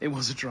 It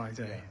was a dry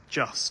day,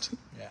 just.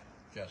 Yeah,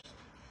 just.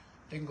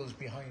 Dingle's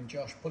behind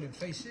Josh pulling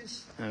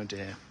faces. Oh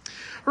dear.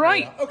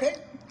 Right. Okay.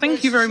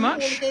 Thank you very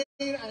much. See you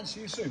all again and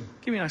see you soon.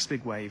 Give me a nice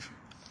big wave.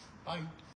 Bye.